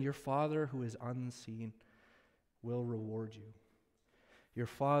says, and your Father who is unseen will reward you. Your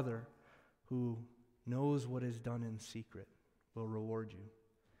Father, who knows what is done in secret, will reward you.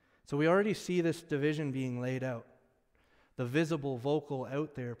 So we already see this division being laid out. The visible, vocal,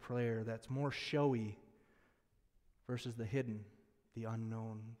 out there prayer that's more showy versus the hidden, the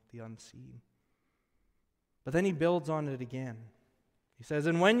unknown, the unseen. But then he builds on it again. He says,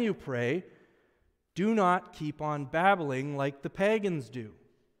 and when you pray, do not keep on babbling like the pagans do.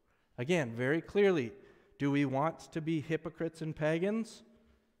 Again, very clearly, do we want to be hypocrites and pagans?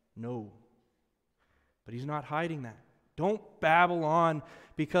 No. But he's not hiding that. Don't babble on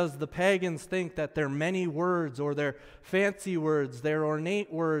because the pagans think that their many words or their fancy words, their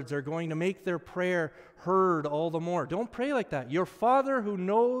ornate words are going to make their prayer heard all the more. Don't pray like that. Your Father who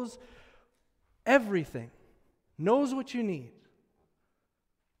knows everything, knows what you need.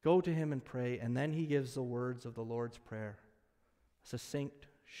 Go to him and pray, and then he gives the words of the Lord's Prayer. A succinct,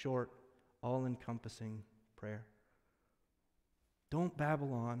 short, all-encompassing prayer. Don't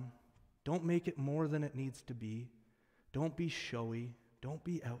babble on. Don't make it more than it needs to be. Don't be showy. Don't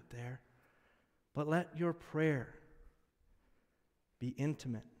be out there. But let your prayer be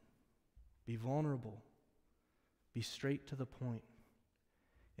intimate, be vulnerable, be straight to the point,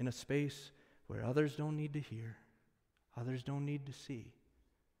 in a space where others don't need to hear, others don't need to see.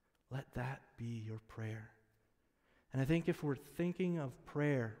 Let that be your prayer. And I think if we're thinking of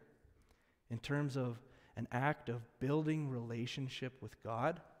prayer in terms of an act of building relationship with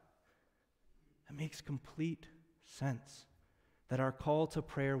God, it makes complete sense that our call to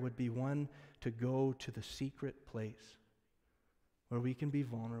prayer would be one to go to the secret place where we can be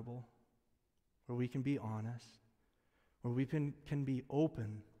vulnerable, where we can be honest, where we can be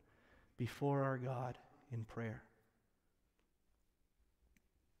open before our God in prayer.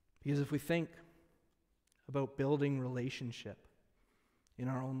 Because if we think about building relationship in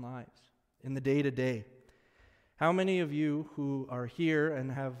our own lives, in the day-to-day, how many of you who are here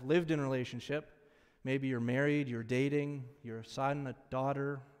and have lived in a relationship, maybe you're married, you're dating, you're a son, a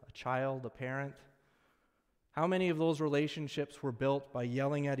daughter, a child, a parent, how many of those relationships were built by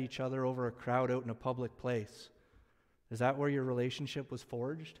yelling at each other over a crowd out in a public place? Is that where your relationship was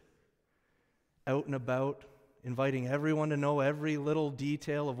forged? Out and about, inviting everyone to know every little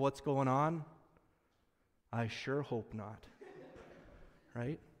detail of what's going on? I sure hope not.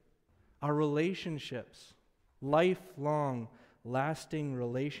 Right? Our relationships, lifelong, lasting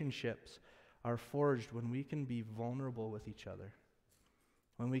relationships, are forged when we can be vulnerable with each other,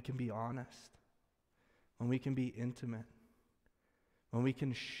 when we can be honest, when we can be intimate, when we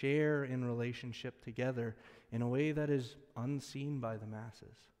can share in relationship together in a way that is unseen by the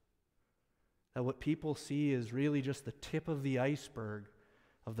masses. That what people see is really just the tip of the iceberg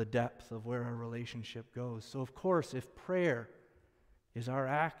of the depth of where our relationship goes. So of course, if prayer is our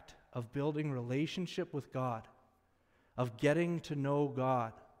act of building relationship with God, of getting to know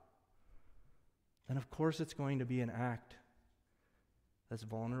God, then of course it's going to be an act that's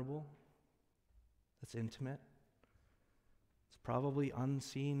vulnerable, that's intimate. It's probably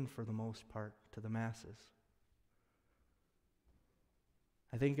unseen for the most part to the masses.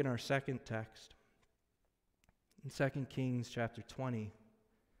 I think in our second text, in 2 Kings chapter 20,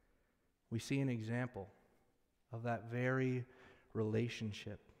 we see an example of that very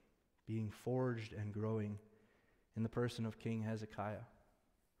relationship being forged and growing in the person of King Hezekiah.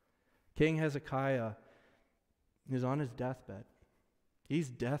 King Hezekiah is on his deathbed. He's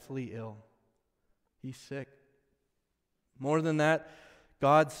deathly ill. He's sick. More than that,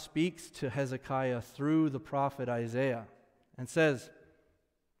 God speaks to Hezekiah through the prophet Isaiah and says,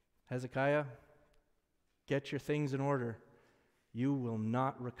 Hezekiah, get your things in order. You will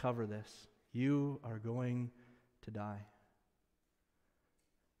not recover this. You are going to die.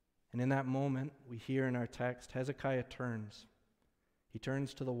 And in that moment, we hear in our text, Hezekiah turns. He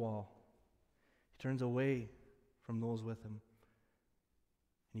turns to the wall. He turns away from those with him.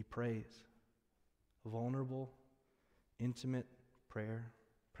 And he prays. A vulnerable, intimate prayer,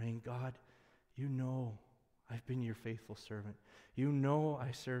 praying, God, you know I've been your faithful servant. You know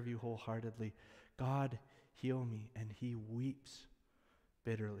I serve you wholeheartedly. God, heal me. And he weeps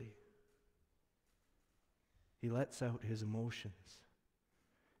bitterly. He lets out his emotions.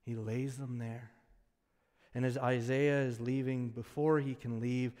 He lays them there. And as Isaiah is leaving, before he can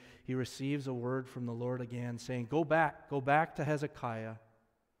leave, he receives a word from the Lord again saying, go back to Hezekiah.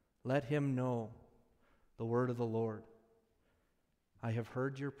 Let him know the word of the Lord. I have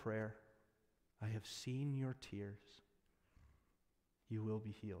heard your prayer. I have seen your tears. You will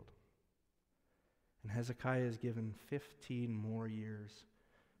be healed. And Hezekiah is given 15 more years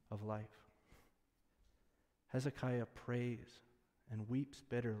of life. Hezekiah prays and weeps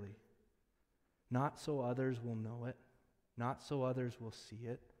bitterly, not so others will know it, not so others will see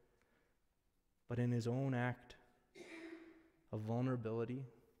it, but in his own act of vulnerability,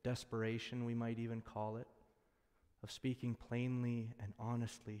 desperation, we might even call it, of speaking plainly and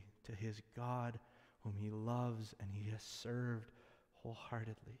honestly to his God, whom he loves and he has served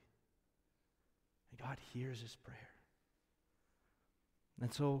wholeheartedly. And God hears his prayer.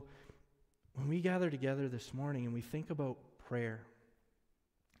 And so, when we gather together this morning and we think about prayer,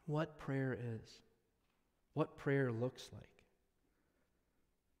 what prayer is, what prayer looks like,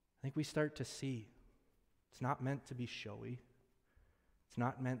 I think we start to see it's not meant to be showy. It's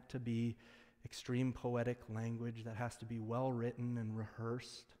not meant to be extreme poetic language that has to be well written and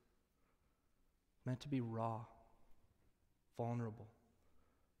rehearsed. It's meant to be raw, vulnerable,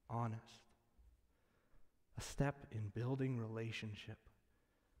 honest. A step in building relationship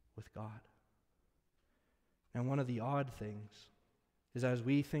with God. And one of the odd things is, as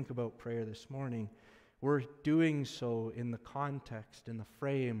we think about prayer this morning, we're doing so in the context, in the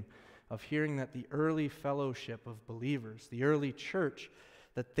frame of hearing that the early fellowship of believers, the early church,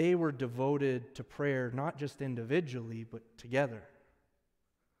 that they were devoted to prayer not just individually, but together.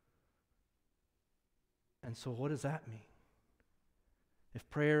 And so what does that mean? If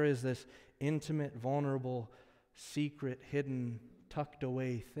prayer is this intimate, vulnerable, secret, hidden, tucked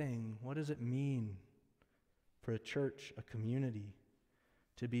away thing, what does it mean for a church, a community,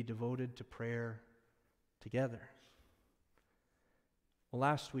 to be devoted to prayer together? Well,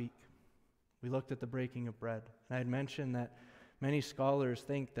 last week, we looked at the breaking of bread. And I had mentioned that many scholars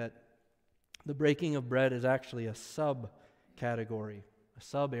think that the breaking of bread is actually a sub-category, a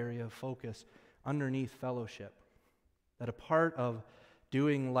sub-area of focus underneath fellowship. That a part of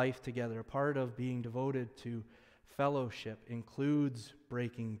doing life together, a part of being devoted to fellowship includes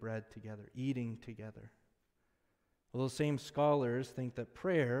breaking bread together, eating together. Well, those same scholars think that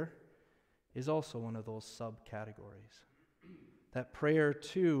prayer is also one of those subcategories. That prayer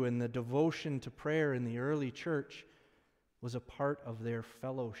too, and the devotion to prayer in the early church, was a part of their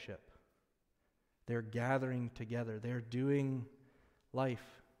fellowship. Their gathering together, their doing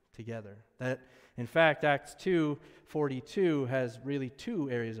life together. That, in fact, Acts 2:42 has really two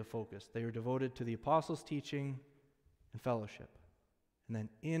areas of focus. They are devoted to the apostles' teaching and fellowship. And then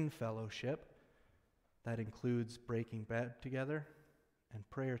in fellowship, that includes breaking bread together and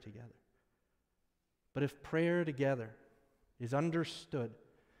prayer together. But if prayer together is understood,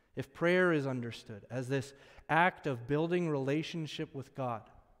 if prayer is understood as this act of building relationship with God,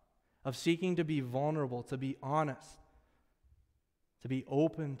 of seeking to be vulnerable, to be honest, to be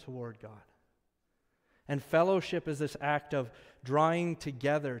open toward God, and fellowship is this act of drawing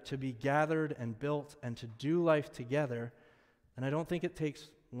together to be gathered and built and to do life together, and I don't think it takes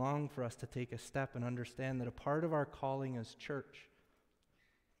long for us to take a step and understand that a part of our calling as church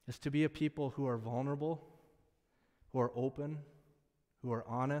is to be a people who are vulnerable, who are open, who are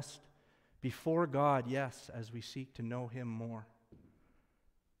honest, before God, yes, as we seek to know Him more,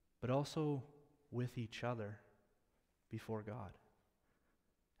 but also with each other before God,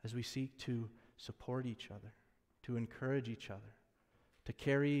 as we seek to support each other, to encourage each other, to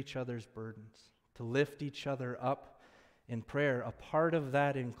carry each other's burdens, to lift each other up in prayer. A part of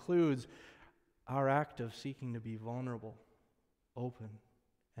that includes our act of seeking to be vulnerable, open,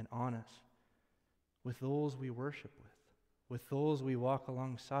 and honest with those we worship with those we walk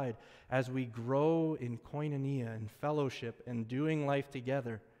alongside, as we grow in koinonia and fellowship and doing life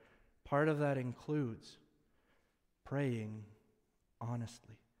together. Part of that includes praying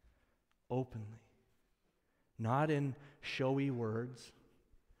honestly, openly, not in showy words,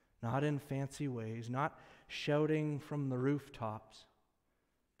 not in fancy ways, not shouting from the rooftops,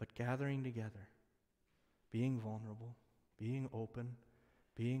 but gathering together, being vulnerable, being open,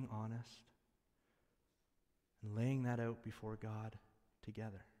 being honest, and laying that out before God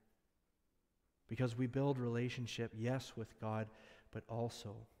together. Because we build relationship, yes, with God, but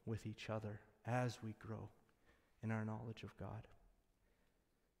also with each other as we grow in our knowledge of God.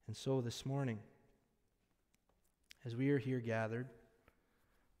 And so this morning, as we are here gathered,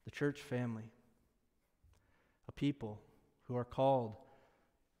 the church family, a people who are called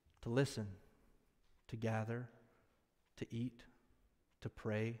to listen, to gather, to eat, to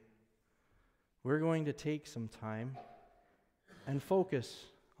pray, we're going to take some time and focus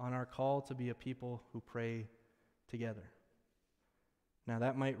on our call to be a people who pray together. Now,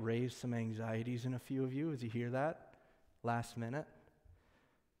 that might raise some anxieties in a few of you as you hear that last minute.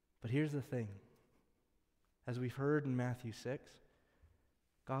 But here's the thing. As we've heard in Matthew 6,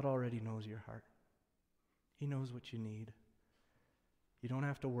 God already knows your heart. He knows what you need. You don't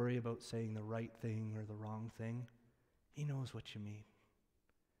have to worry about saying the right thing or the wrong thing. He knows what you mean.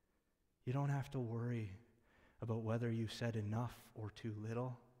 You don't have to worry about whether you said enough or too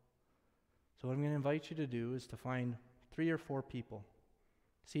little. So what I'm going to invite you to do is to find 3 or 4 people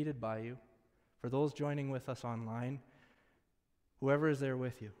seated by you. For those joining with us online, whoever is there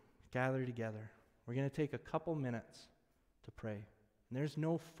with you, gather together. We're going to take a couple minutes to pray. And there's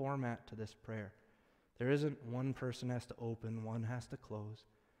no format to this prayer. There isn't one person has to open, one has to close.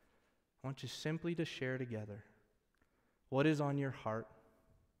 I want you simply to share together what is on your heart,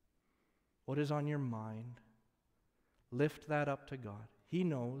 what is on your mind. Lift that up to God. He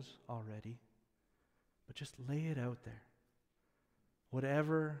knows already, but just lay it out there.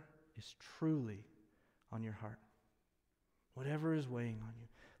 Whatever is truly on your heart, whatever is weighing on you,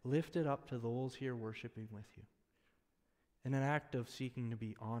 lift it up to those here worshiping with you in an act of seeking to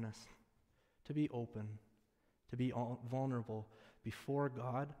be honest, to be open, to be vulnerable before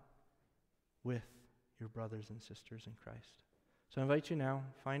God with your brothers and sisters in Christ. So I invite you now,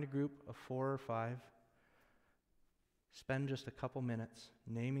 find a group of 4 or 5, spend just a couple minutes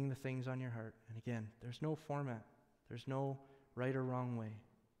naming the things on your heart. And again, there's no format, there's no right or wrong way.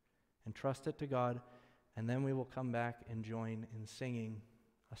 And trust it to God, and then we will come back and join in singing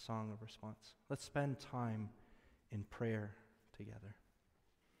a song of response. Let's spend time in prayer together.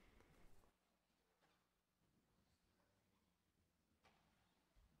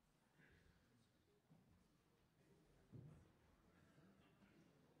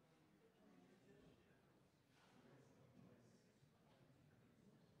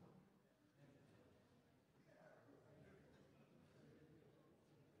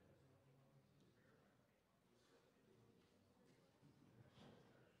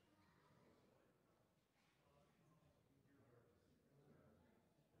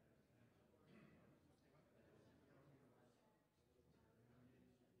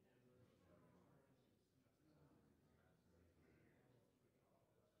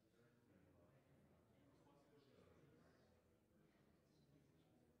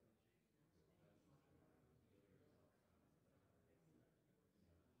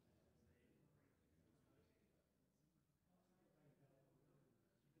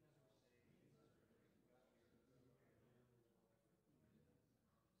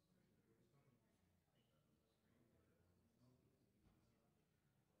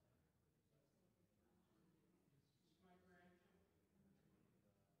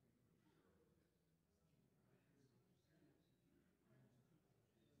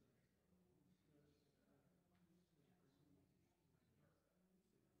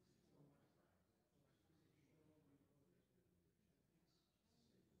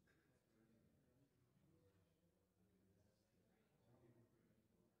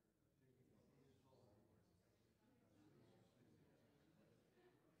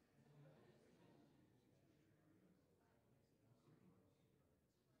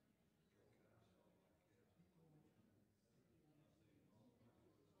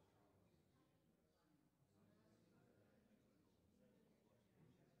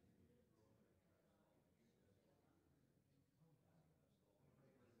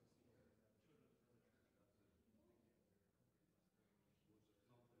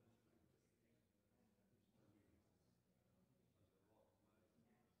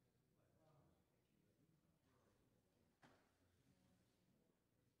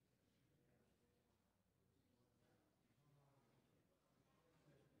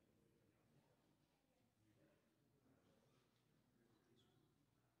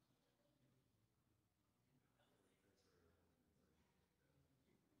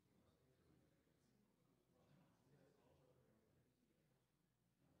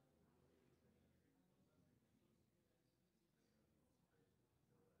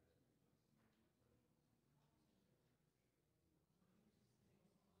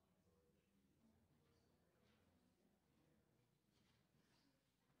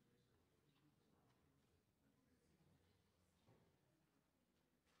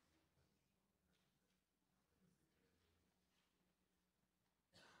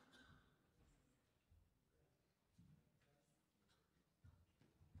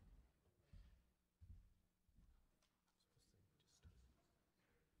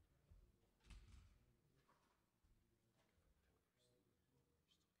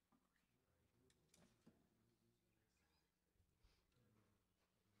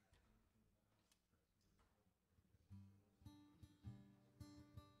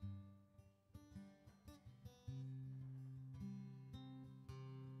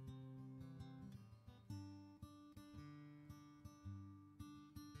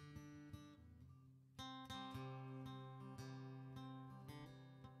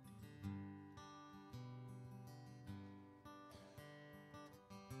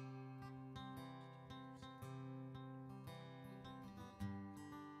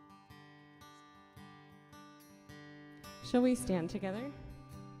 Shall we stand together?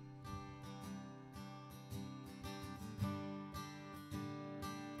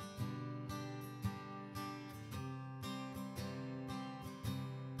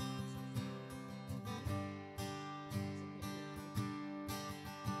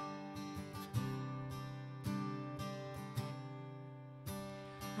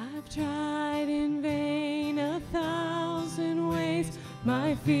 I've tried in vain 1,000 ways,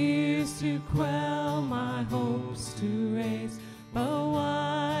 my fears to quell, my hopes to raise. But what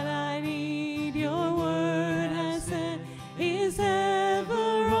I need, your word has said, is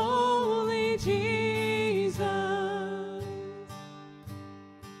ever only Jesus.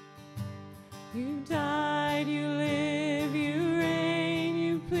 You died, you live, you reign,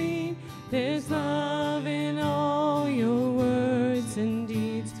 you plead. There's love in all your words and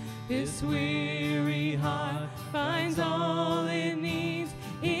deeds. This weary heart finds all it needs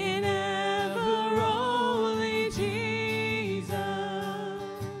in ever only Jesus.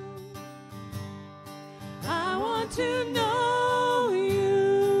 I want to know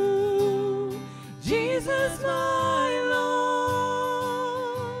you, Jesus my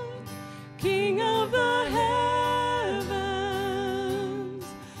Lord, King of the heavens,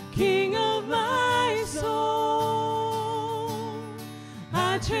 King of my soul.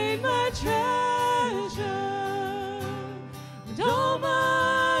 I trade my treasure and all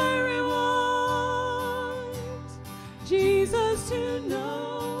my rewards, Jesus, to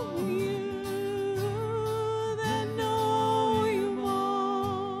know you, then know you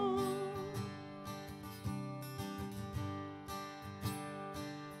more.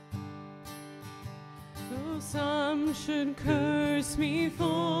 Though some should curse me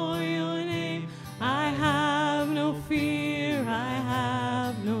for your name, I have no fear, I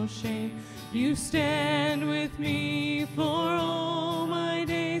have no shame. You stand with me for all my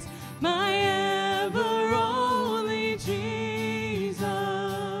days, my ever only Jesus.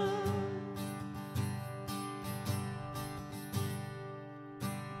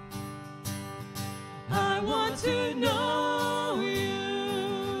 I want to know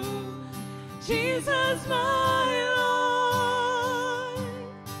you, Jesus my Lord,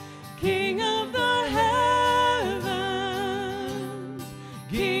 King of the heavens,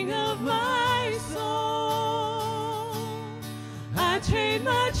 King of my soul. I trade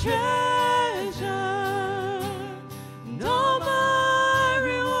my treasure and all my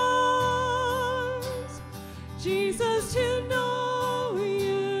rewards, Jesus, to know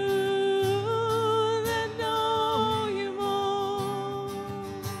you, then know you more.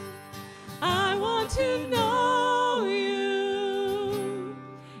 I want to know you,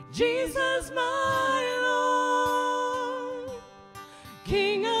 Jesus my Lord,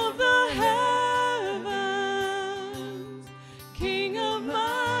 King of the heavens, King of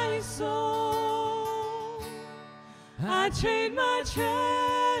my soul. I trade my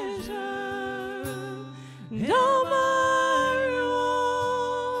treasure and all my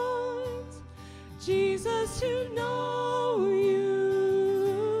rewards, Jesus, to know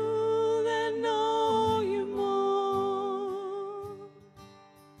you, then know you more.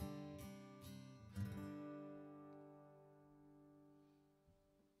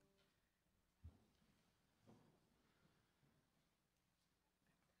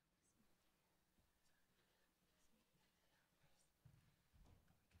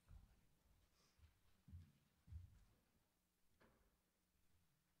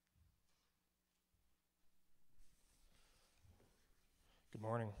 Good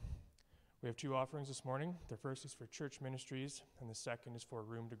morning. We have two offerings this morning. The first is for church ministries, and the second is for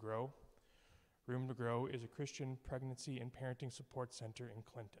Room to Grow. Room to Grow is a Christian pregnancy and parenting support center in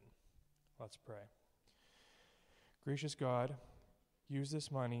Clinton. Let's pray. Gracious God, use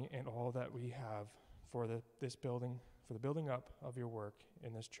this money and all that we have for this building, for the building up of your work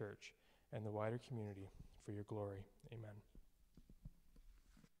in this church and the wider community for your glory. Amen.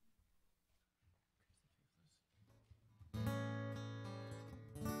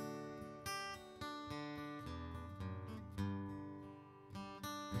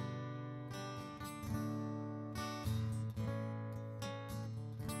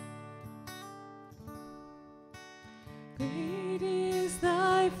 Great is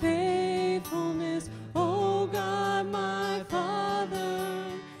thy faithfulness, O God, my Father.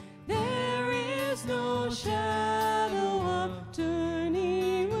 There is no shadow of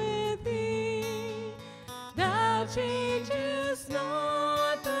turning with thee. Thou changest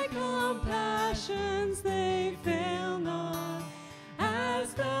not, thy compassions, they fail not.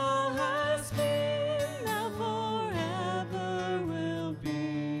 As thou hast been, thou forever will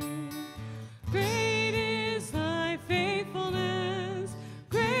be. Great is thy faithfulness,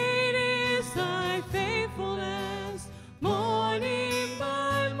 great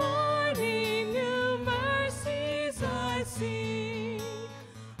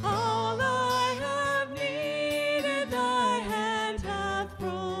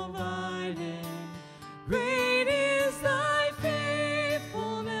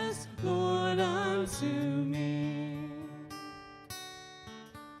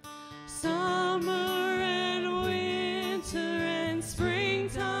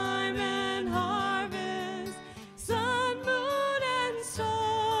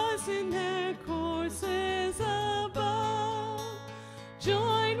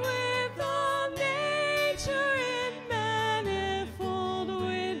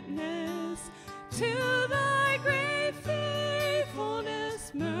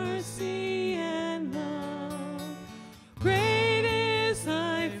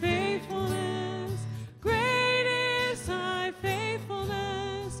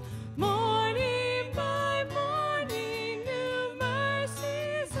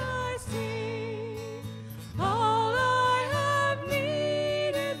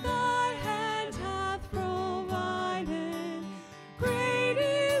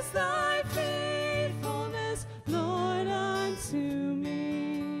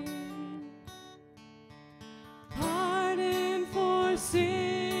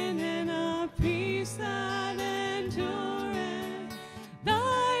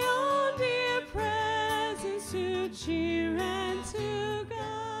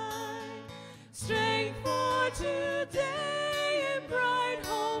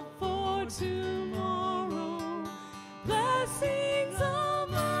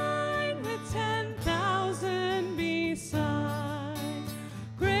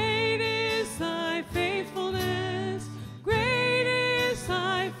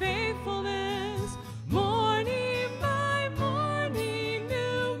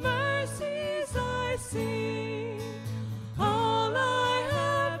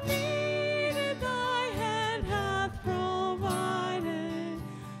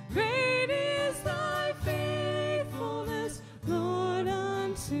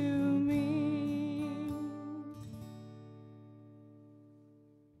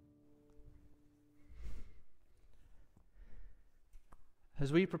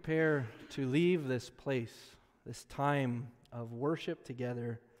As we prepare to leave this place, this time of worship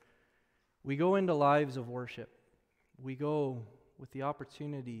together, we go into lives of worship. We go with the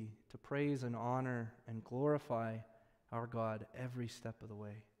opportunity to praise and honor and glorify our God every step of the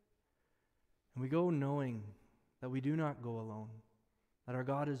way. And we go knowing that we do not go alone, that our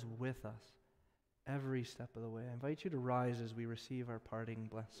God is with us every step of the way. I invite you to rise as we receive our parting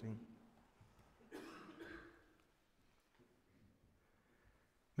blessing.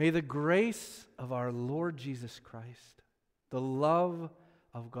 May the grace of our Lord Jesus Christ, the love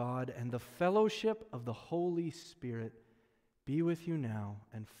of God, and the fellowship of the Holy Spirit be with you now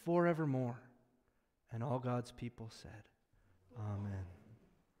and forevermore. And all God's people said, Amen.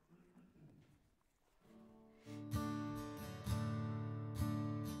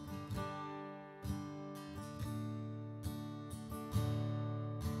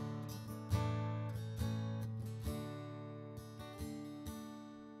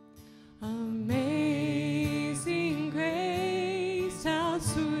 Amazing grace, how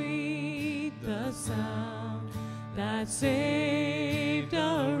sweet the sound that saved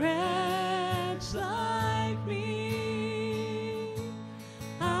a wretch like me.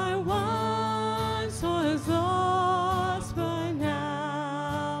 I once was lost, but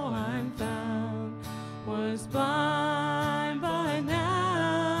now I'm found, was blind, but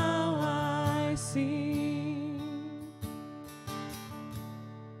now I see.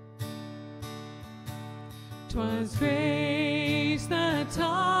 'Twas grace that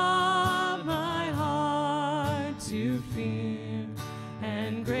taught my heart to fear,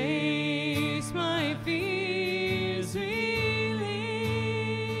 and grace my fears relieved.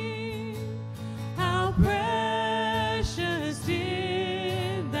 How precious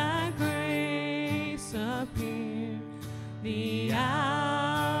did that grace appear, the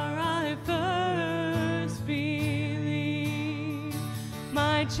hour I first believed.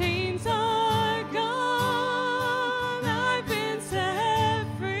 My chains are gone,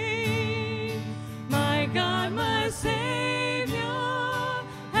 Savior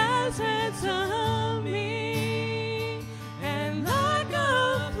has ransomed me, and like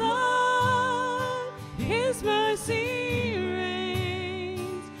a flood, His mercy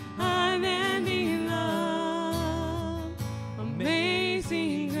reigns, unending love,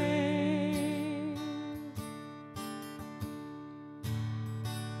 amazing grace.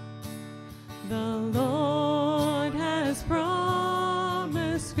 The Lord has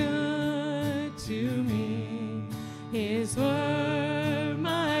promised good to me. His word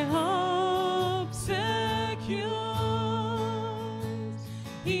my hope secures.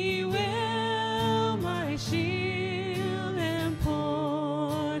 He will my shield and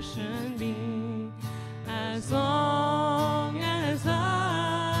portion be, as long as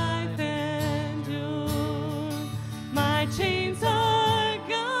life endures. My chains are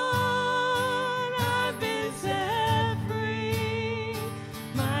gone, I've been set free.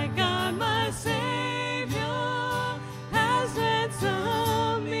 My God, my Savior,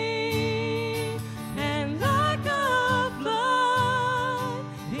 ransom me, and like a flood,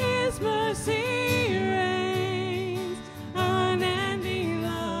 His mercy reigns, unending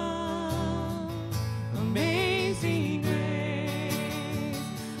love, amazing grace.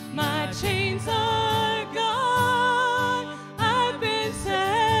 My chains are gone, I've been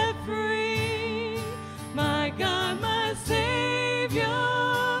set free. My God, my Savior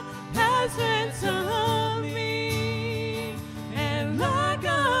has ransomed me. Like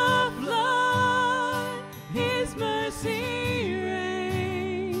a flood, His mercy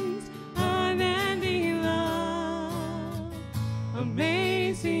reigns, unending love,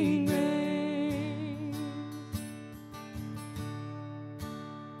 amazing grace.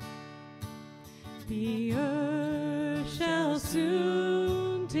 The earth shall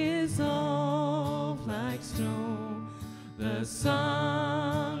soon dissolve like snow, the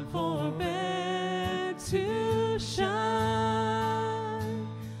sun forbid to shine.